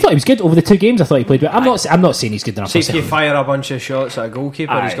 I thought he was good over the 2 games. I thought he played well. I'm not saying he's good enough. See, if you fire a bunch of shots at a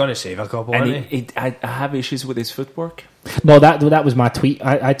goalkeeper, he's Aye. going to save a couple, And isn't he? I have issues with his footwork. No, that was my tweet.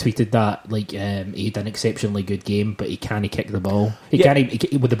 I tweeted that he had an exceptionally good game, but he can't kick the ball.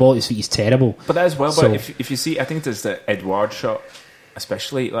 With the ball at his feet, he's terrible. But as well, So- but if you see, I think there's the Edouard shot,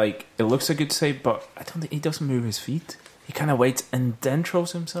 especially, like, it looks a good save, but I don't think he doesn't move his feet. He kind of waits and then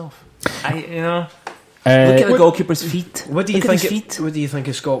throws himself. Look at the goalkeeper's feet. What do you Look at think? his feet. What do you think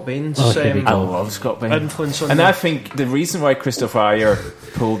of Scott Bain's here we I go. love Scott Bain. influence on And the- I think the reason why Christopher Ayer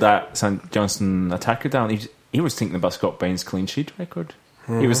pulled that St Johnstone attacker down, he was thinking about Scott Bain's clean sheet record.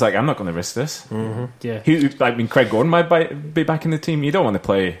 He was like, I'm not going to risk this. Yeah. Craig Gordon might be back in the team. You don't want to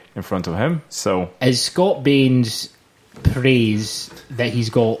play in front of him. So Is Scott Bain's praise that he's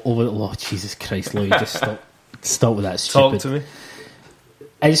got over the... Oh, Jesus Christ, Louis, just stop with that stupid... Talk to me.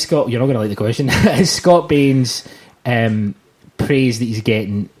 Is Scott... You're not going to like the question. Is Scott Bain's praise that he's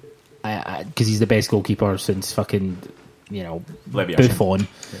getting because he's the best goalkeeper since fucking, Levi Buffon,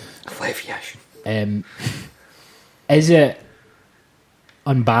 Aviation. is it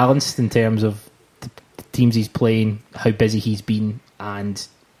unbalanced in terms of the teams he's playing, how busy he's been, and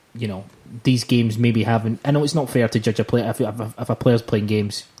these games maybe haven't... I know it's not fair to judge a player. If a player's playing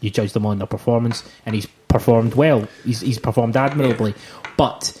games, you judge them on their performance, and he's performed well. He's performed admirably.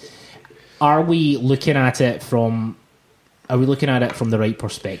 But are we looking at it from the right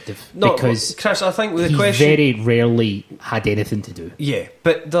perspective? No, Because Chris, I think with the he question... very rarely had anything to do. Yeah,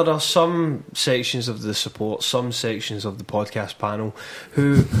 but there are some sections of the support, some sections of the podcast panel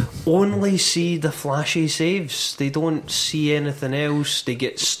who only see the flashy saves. They don't see anything else. They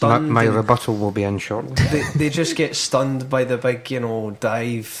get stunned. My and rebuttal will be in short. they just get stunned by the big,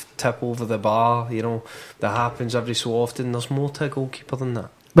 dive, tip over the bar, that happens every so often. There's more to a goalkeeper than that.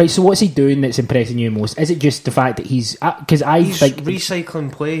 Right, so what's he doing that's impressing you most? Is it just the fact that he's... Because He's think...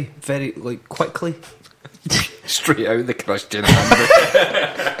 recycling play very, quickly. Straight out the Christian.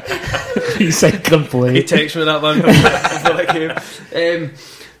 recycling play. He texted me that one before I came.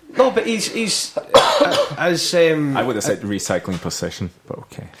 No, but he's as I would have said recycling possession, but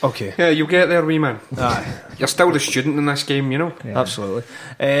okay. okay. Yeah, you'll get there, wee man. Aye. You're still the student in this game, Absolutely.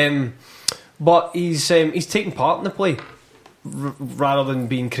 but he's taking part in the play rather than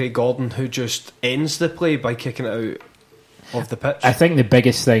being Craig Gordon, who just ends the play by kicking it out of the pitch. I think the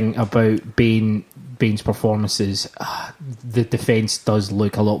biggest thing about Bain's performance is the defence does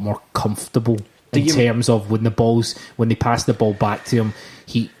look a lot more comfortable in terms of when they pass the ball back to him.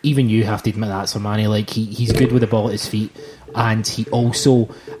 Even you have to admit that, Sermani. Like he's good with the ball at his feet, and he also,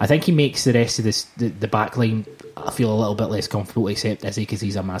 I think he makes the rest of the back line feel a little bit less comfortable, except Izzy, because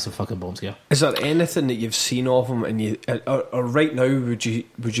he's a massive fucking bomb scare. Is there anything that you've seen of him, and or right now would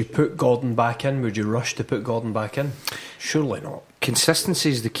you put Gordon back in? Would you rush to put Gordon back in? Surely not. Consistency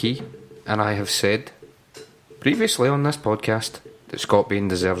is the key, and I have said previously on this podcast that Scott Bain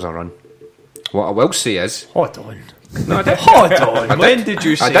deserves a run. What I will say is, hold on. No, I did. Hold on. When did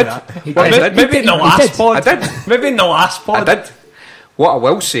you say that? Maybe in the last pod. I did. Maybe in the last pod. I did. What I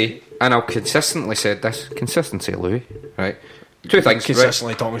will say, and I'll consistently said this, consistency, Louis, right? Two things.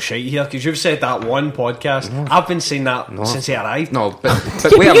 Consistently talking shit here, because you've said that one podcast. No. I've been saying that since he arrived. No, but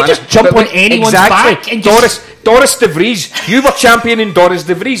wait a minute. Just jump on anyone's back and Doris De Vries. You were championing Doris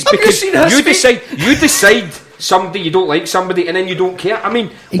De Vries because you decide somebody you don't like, somebody, and then you don't care. I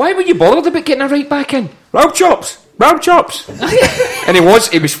mean, why were you bothered about getting a right back in? Round chops. And he was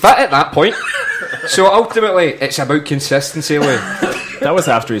fit at that point. So ultimately, it's about consistency, Louis. That was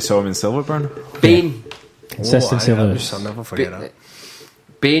after he saw him in Silverburn. Bain. Consistency, I'll never forget that.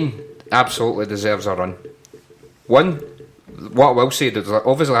 Bain absolutely deserves a run. What I will say, there's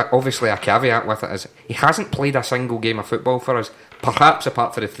obviously a caveat with it, is he hasn't played a single game of football for us, perhaps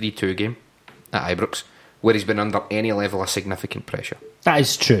apart for the 3-2 game at Ibrox, where he's been under any level of significant pressure. That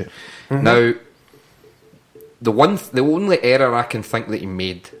is true. Mm-hmm. Now, the only error I can think that he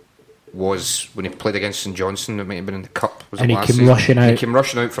made was when he played against St Johnstone. It might have been in the cup. And he came rushing out. He came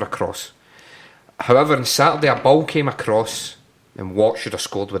rushing out for a cross. However, on Saturday a ball came across and Watt should have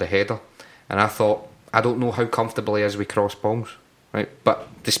scored with a header, and I thought, I don't know how comfortable he is with cross balls, right? But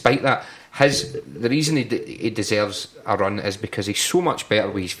despite that, the reason he deserves a run is because he's so much better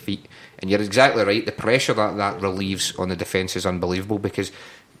with his feet. And you're exactly right, the pressure that relieves on the defence is unbelievable, because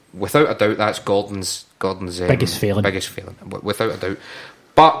without a doubt that's Gordon's biggest failing, without a doubt.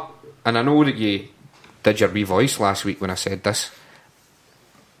 But, and I know that you did your wee voice last week when I said this,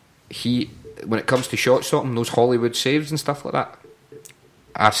 when it comes to shot stopping, those Hollywood saves and stuff like that,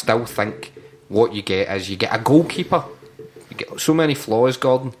 I still think what you get is you get a goalkeeper. You get so many flaws,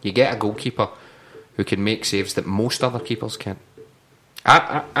 Gordon. You get a goalkeeper who can make saves that most other keepers can't.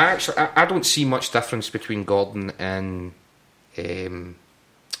 I don't see much difference between Gordon and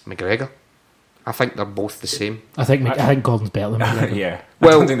McGregor. I think they're both the same. I think Gordon's better than McGregor. Yeah.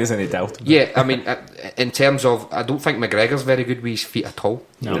 Well, I don't think there's any doubt. Yeah, I mean, in terms of, I don't think McGregor's very good with his feet at all,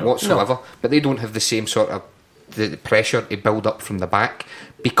 whatsoever. No. But they don't have the same sort of the pressure to build up from the back,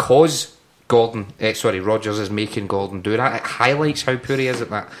 because Rodgers is making Gordon do that. It highlights how poor he is at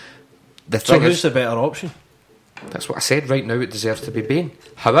that. So who's the better option? That's what I said. Right now, it deserves to be Bain.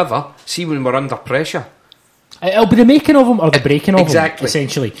 However, see, when we're under pressure, it'll be the making of him or the breaking of him,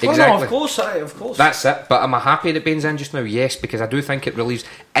 essentially. Exactly. Oh, no, of course. That's it. But am I happy that Bain's in just now? Yes, because I do think it relieves.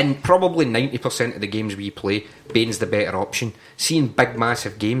 In probably 90% of the games we play, Bain's the better option. Seeing big,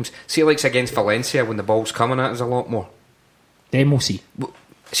 massive games, see, like against Valencia when the ball's coming at us a lot more. Then we'll see.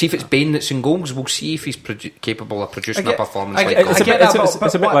 See if it's Bain that's in goals. We'll see if he's capable of producing a performance like it's that.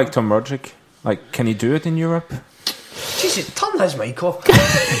 It's a bit like Tom Roderick. Like, can he do it in Europe? Jesus, turn his mic off.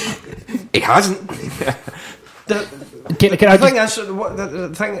 He hasn't. The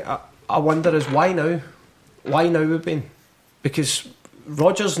thing I wonder is why now? Why now with Bain? Because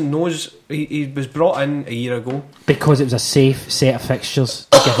Rodgers knows he was brought in a year ago. Because it was a safe set of fixtures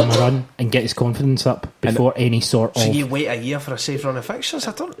to give him a run and get his confidence up before any sort of... So you wait a year for a safe run of fixtures?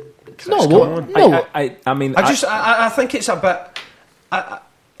 I don't... No. I think it's a bit...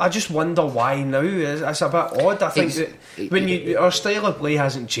 I just wonder why now. It's a bit odd. I think that when our style of play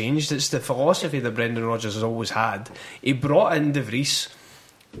hasn't changed, it's the philosophy that Brendan Rodgers has always had. He brought in De Vries.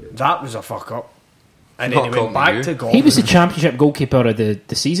 That was a fuck up. And then he went back to Gordon. He was the championship goalkeeper of the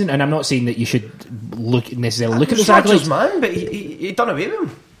season, and I'm not saying that you should necessarily look at those accolades, man, but he done away with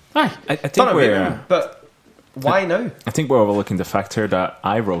him. Aye, I think but why now? I think we're overlooking the fact here that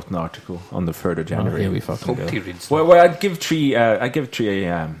I wrote an article on the 3rd of January. We fucking go. Well, I'd give three.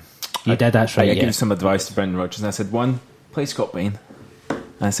 You did, that's right. I gave some advice to Brendan Rodgers, and I said, 1, play Scott Bain, and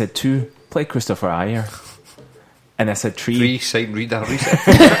I said 2, play Christopher Ayer, and I said 3. Read that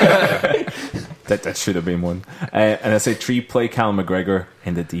reset. that should have been 1. And I said 3, play Callum McGregor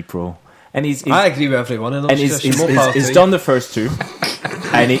in the deep role. And he's I agree with every one of those. And he's done the first 2.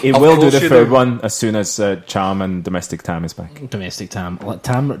 And he Of will do course the you third do. one as soon as Charm and Domestic Tam is back. Domestic Tam. Like,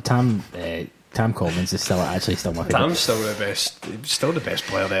 Tam Collins is still my favourite. Tam's still the best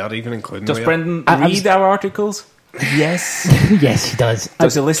player there, even including Does Weir. Brendan I read our articles? Yes. Yes, he does.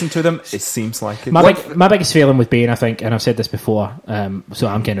 Does he listen to them? It seems like it. My biggest failing with Bain, I think, and I've said this before, so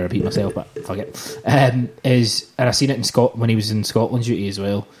I'm kind of repeating myself, but fuck it, is, and I've seen it in when he was in Scotland duty as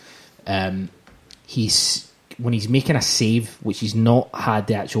well, when he's making a save, which he's not had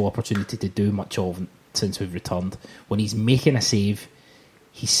the actual opportunity to do much of since we've returned, when he's making a save,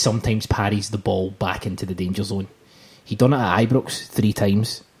 he sometimes parries the ball back into the danger zone. He done it at Ibrox 3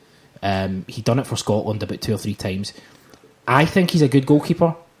 times. He done it for Scotland about 2 or 3 times. I think he's a good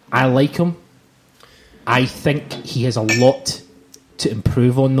goalkeeper. I like him. I think he has a lot to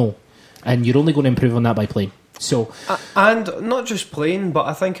improve on, though, and you're only going to improve on that by playing. So, and not just playing, but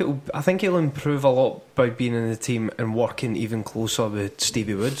I think he'll improve a lot by being in the team and working even closer with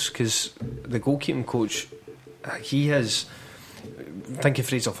Stevie Woods, because the goalkeeping coach, he has. Think of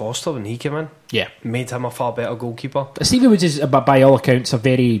Fraser Foster when he came in. yeah, Made him a far better goalkeeper. Stevie Woods is, by all accounts, a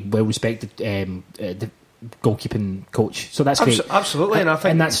very well respected goalkeeping coach. So that's great. Absolutely, and I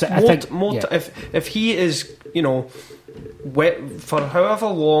think if he is, for however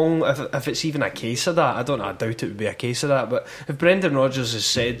long, if it's even a case of that, I doubt it would be a case of that. But if Brendan Rodgers has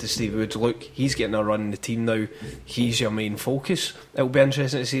said to Stevie Woods, look, he's getting a run in the team now, he's your main focus, it'll be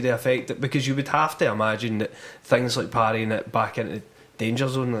interesting to see the effect, because you would have to imagine that things like parrying it back into danger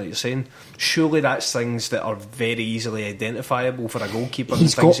zone, like you're saying, surely that's things that are very easily identifiable for a goalkeeper,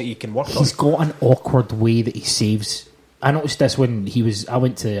 and things that you can work on. He's got an awkward way that he saves. I noticed this when I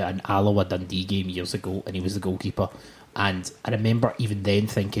went to an Alloa Dundee game years ago, and he was the goalkeeper, and I remember even then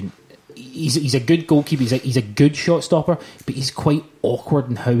thinking, he's a good goalkeeper, he's a good shot stopper, but he's quite awkward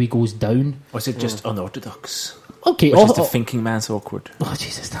in how he goes down. Was it just unorthodox? Okay, Which is the thinking man's awkward. Oh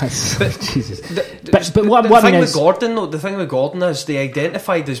Jesus, that's Jesus. But what the I thing mean with is, Gordon, though, the thing with Gordon is they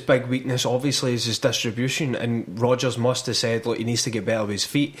identified his big weakness. Obviously, is his distribution, and Rodgers must have said, "Look, he needs to get better with his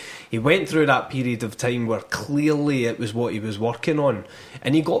feet." He went through that period of time where clearly it was what he was working on,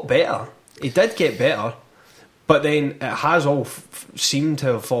 and he got better. He did get better. But then it has all seemed to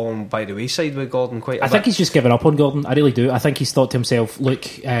have fallen by the wayside with Gordon quite a bit. I think he's just given up on Gordon. I really do. I think he's thought to himself, look,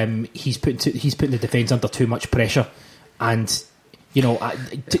 he's putting the defence under too much pressure, and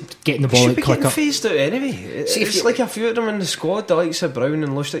getting the ball out He should be quicker. getting phased out anyway. It's like a few of them in the squad, the likes of Brown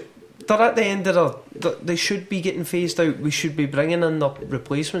and Lustig, they're at the end of they should be getting phased out. We should be bringing in the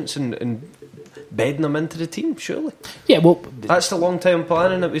replacements and bedding them into the team, surely. Yeah, well, That's the long-term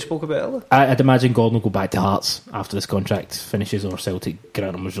planning that we spoke about earlier. I'd imagine Gordon will go back to Hearts after this contract finishes, or Celtic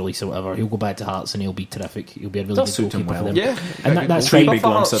grant him his release or whatever. He'll go back to Hearts and he'll be terrific. He'll be a really That'll good suit him goalkeeper for well. them. Yeah, And that's Three right. big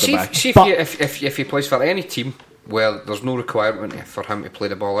lumps at the back. See But- if he plays for any team, well, there's no requirement for him to play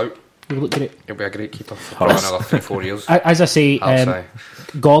the ball out. He'll look great. He'll be a great keeper for Hearts. another 3-4 years. As I say, Hearts,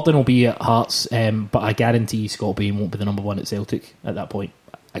 Gordon will be at Hearts, but I guarantee Scott Bain won't be the number one at Celtic at that point.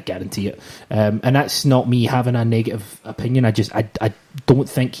 I guarantee it. And that's not me having a negative opinion. I don't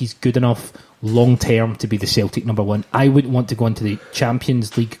think he's good enough long term to be the Celtic number one. I wouldn't want to go into the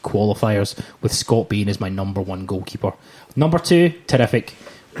Champions League qualifiers with Scott Bain as my number one goalkeeper. Number two, terrific.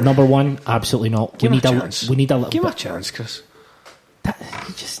 Number one, absolutely not. Give him a chance. We need a little Give him a bit. chance, Chris.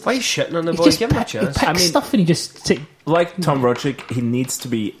 He just, Why are you shitting on the he boy? just Give him a pick- chance. He picks stuff and he just Like Tom Roderick, he needs to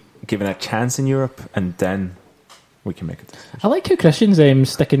be given a chance in Europe, and then we can make a decision. I like how Christian's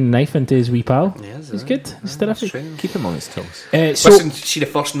sticking the knife into his wee pal. Yes, He's good. He's terrific. Keep him on his toes. So, Listen, see the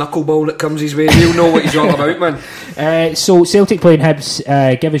first knuckleball that comes his way, he'll know what he's all about, man. so Celtic playing Hibs.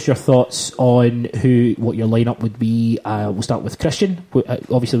 Give us your thoughts on what your lineup would be. We'll start with Christian.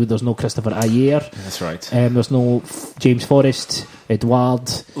 Obviously, there's no Christopher Ayer. That's right. There's no James Forrest,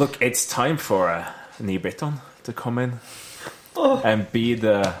 Edouard. Look, it's time for Neil Breton to come in and be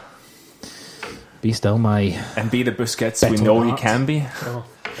the Be still my. Busquets we Beton know he Hart. can be.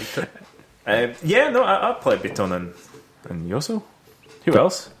 I'll play Breton and Yoso. Who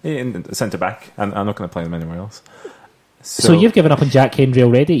else? In the centre back. I'm not going to play them anywhere else. So you've given up on Jack Henry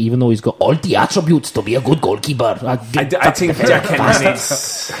already, even though he's got all the attributes to be a good goalkeeper. I think Jack Henry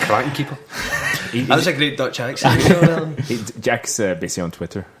needs. Cracking keeper. That was a great Dutch accent. Jack's basically on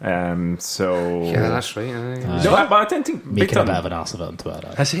Twitter. So Yeah, that's right. no, but I don't think making a Breton. bit of an arse of it on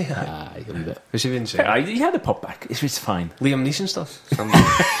Twitter. Has he? Aye, a wee bit. What's he been saying? He had a pop back. It's fine. Liam Neeson stuff?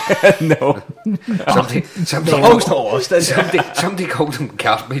 No. Somebody called him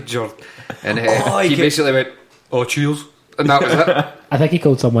garbage, and I he get- basically went, "Oh, cheers," and that was it. I think he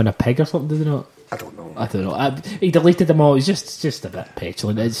called someone a pig or something, did he not? I don't know. I don't know. He deleted them all. He's just a bit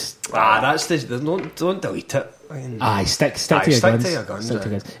petulant. It's That's the don't delete it. Aye, stick to your stick guns. to your guns, Stick to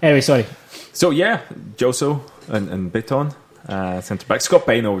aye. your guns. Anyway, sorry. So yeah, Joso and Bitton, centre back. Scott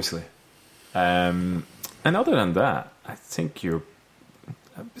Bain, obviously. And other than that, I think you're.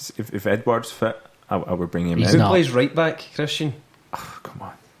 If Edward's fit, I would bring him He's in. Who not. plays right back, Christian? Oh, come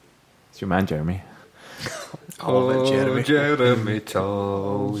on, it's your man Jeremy. Jeremy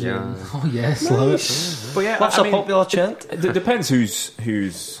Toljan. Oh yes, love it. But yeah, What's a popular chant? It depends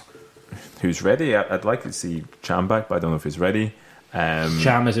who's ready. I'd like to see Cham back, but I don't know if he's ready.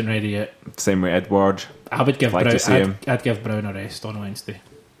 Cham isn't ready yet. Same with Edward. I would give Like Brown. to see him. I'd give Brown a rest on Wednesday.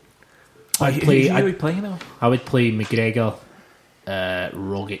 Who I'd are we playing now? I would play McGregor,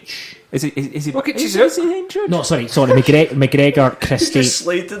 Rogic. Is he? Look at is Jesus. he injured? No, sorry, McGregor, Christie. Just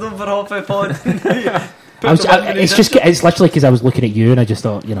slated him for half a pod. It's literally because I was looking at you and I just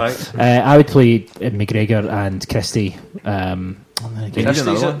thought, Right. I would play McGregor and Christie.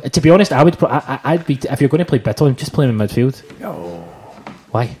 Christie's To be honest, I'd be if you're going to play Bitton, just play him in midfield. Oh,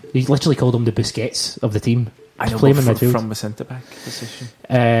 Why? You literally called him the Busquets of the team. I Just know, play him in but midfield. from the centre back position.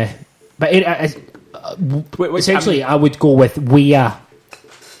 But Wait, essentially, I would go with Weah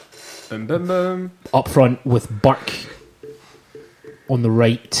Boom, boom, boom. up front with Burke on the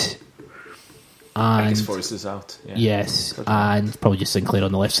right, I guess and Forrest is out. Yeah. yes, and probably just Sinclair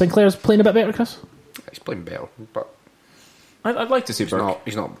on the left. Sinclair's playing a bit better, Chris. He's playing better, but I'd like to see he's Burke.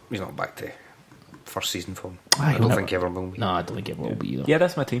 not back to first season form. I I don't know. think he ever will be. No, I don't think it will be either. Yeah,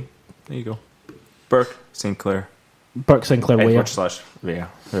 that's my team. There you go. Burke, Sinclair, Burke, Sinclair, Weah. Edward / Vea,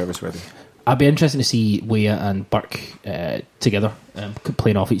 whoever's ready. I'd be interested to see Weah and Burke together,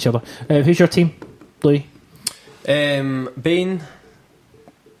 playing off each other. Who's your team, Louis? Bain,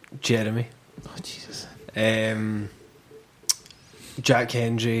 Jeremy, Oh Jesus! Jack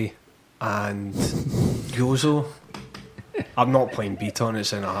Hendry, and Gozo. I'm not playing Beaton at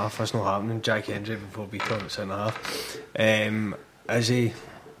centre half. That's not happening. Jack Hendry before Beaton at centre half. Izzy,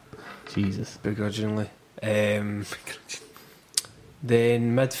 Jesus. begrudgingly.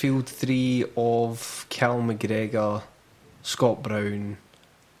 Then midfield three of Cal McGregor, Scott Brown,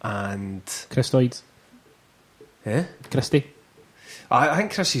 and Christoids. Christie. I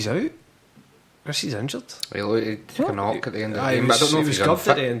think Chrissy's out. Chrissy's injured. He took a knock at the end of the Aye, game, but I don't know he if was he's gutted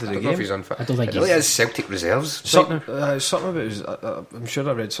unfit. at the end of the I don't know if game. he's unfit. I don't think It really he's- is Celtic reserves. Something about his. I'm sure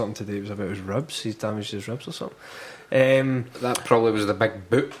I read something today. It was about his ribs. He's damaged his ribs or something. That probably was the big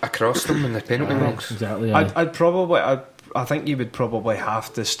boot across them in the penalty box. Exactly. I think you would probably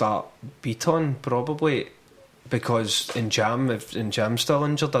have to start Beaton probably because in Jam's still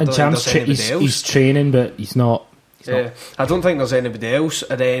injured. I And don't think Jam's there's anybody else. he's training, but he's not. I don't think there's anybody else.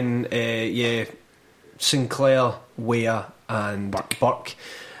 And then Sinclair, Weah, and Burke.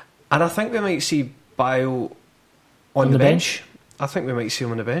 And I think we might see Bio on the bench. I think we might see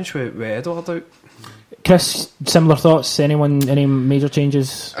him on the bench with Edward out. Chris, similar thoughts? Any major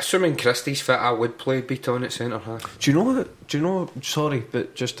changes? Assuming Christie's fit, I would play Beaton at centre half. Do you know? Sorry,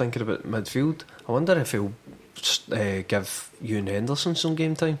 but just thinking about midfield, I wonder if he'll give Ewan Henderson some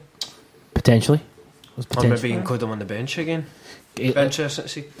game time, Potentially. or maybe include him on the bench again. Be interesting to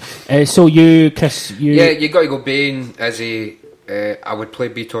see. So you, Chris, Yeah, you got to go Bain as I would play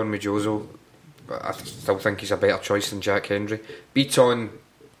Beaton with Jozo, but I still think he's a better choice than Jack Hendry.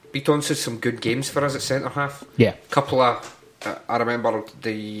 Beaton's had some good games for us at centre half. Yeah. Couple of I remember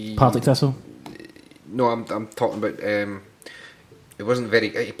the Partick Thistle. No, I'm talking about. It wasn't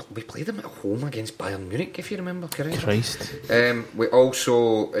very. We played him at home against Bayern Munich, if you remember correctly. Christ. We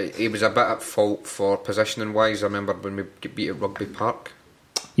also he was a bit at fault for positioning wise. I remember when we beat at Rugby Park.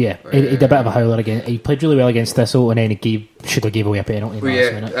 Yeah, he did a bit of a howler again. He played really well against Thistle, and then he should have gave away a penalty in the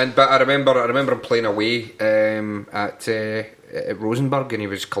last minute. But I remember him playing away at Rosenborg, and he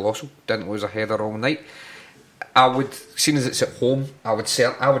was colossal. Didn't lose a header all night. I would, seeing as it's at home, I would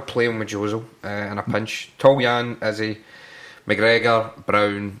play him with Jozo in a pinch. Toljan, Izzy, McGregor,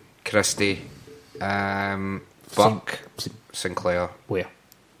 Brown, Christie, Buck, Sinclair, Where?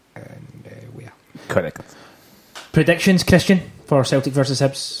 and Weah. Correct. Predictions, Christian, for Celtic versus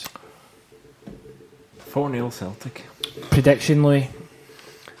Hibs. 4-0 Celtic. Prediction, Louis.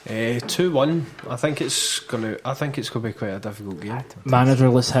 2-1. I think it's gonna be quite a difficult game.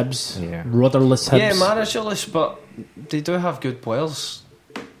 Managerless Hibs. Yeah. Rudderless Hibs. Yeah, managerless, but they do have good players.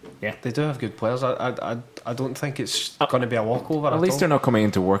 Yeah. They do have good players. I don't think it's going to be a walkover. At least all. they're not coming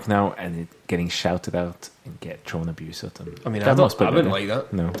into work now and getting shouted out and get thrown abuse at them. I mean, That must be I wouldn't better. like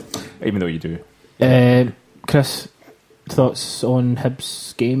that. No, even though you do. Chris, thoughts on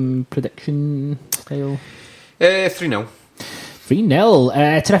Hibs game prediction style? 3-0.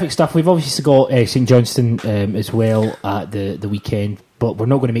 3-0. Terrific stuff. We've obviously got St Johnstone as well at the weekend. but we're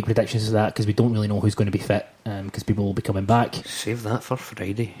not going to make predictions of that because we don't really know who's going to be fit because people will be coming back. Save that for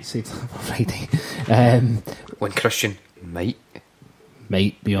Friday. Save that for Friday. When Christian might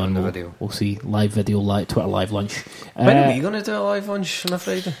be on the we'll, video. We'll see. Live video, Twitter live lunch. When are we going to do a live lunch on a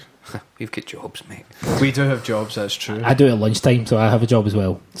Friday? We've got jobs, mate. We do have jobs, that's true. I do it at lunchtime, so I have a job as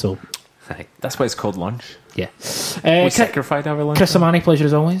well. So Aye. That's why it's called lunch. yeah. We sacrificed our lunch. Chris Amani, pleasure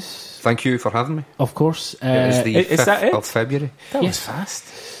as always. Thank you for having me. Of course. It is the is that 5th it? of February. That Yeah. was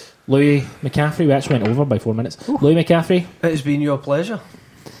fast. Louis McCaffrey, we actually went over by 4 minutes. Louis McCaffrey, It has been your pleasure.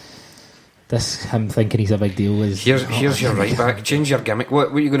 this him thinking he's a big deal is. Here's your right back. Change your gimmick.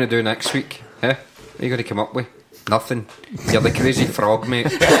 What are you going to do next week? What are you going to come up with? Nothing. You're the crazy frog,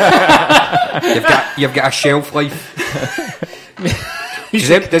 mate. You've got a shelf life.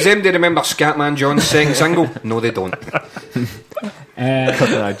 Does anybody remember Scatman John's second single? No, they don't.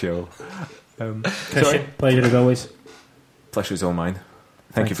 Joe. Christian, pleasure as always. Pleasure's all mine.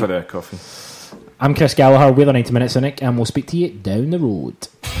 Thank you for the coffee. I'm Chris Gallagher, we're the 90 Minute Cynic, and we'll speak to you down the road.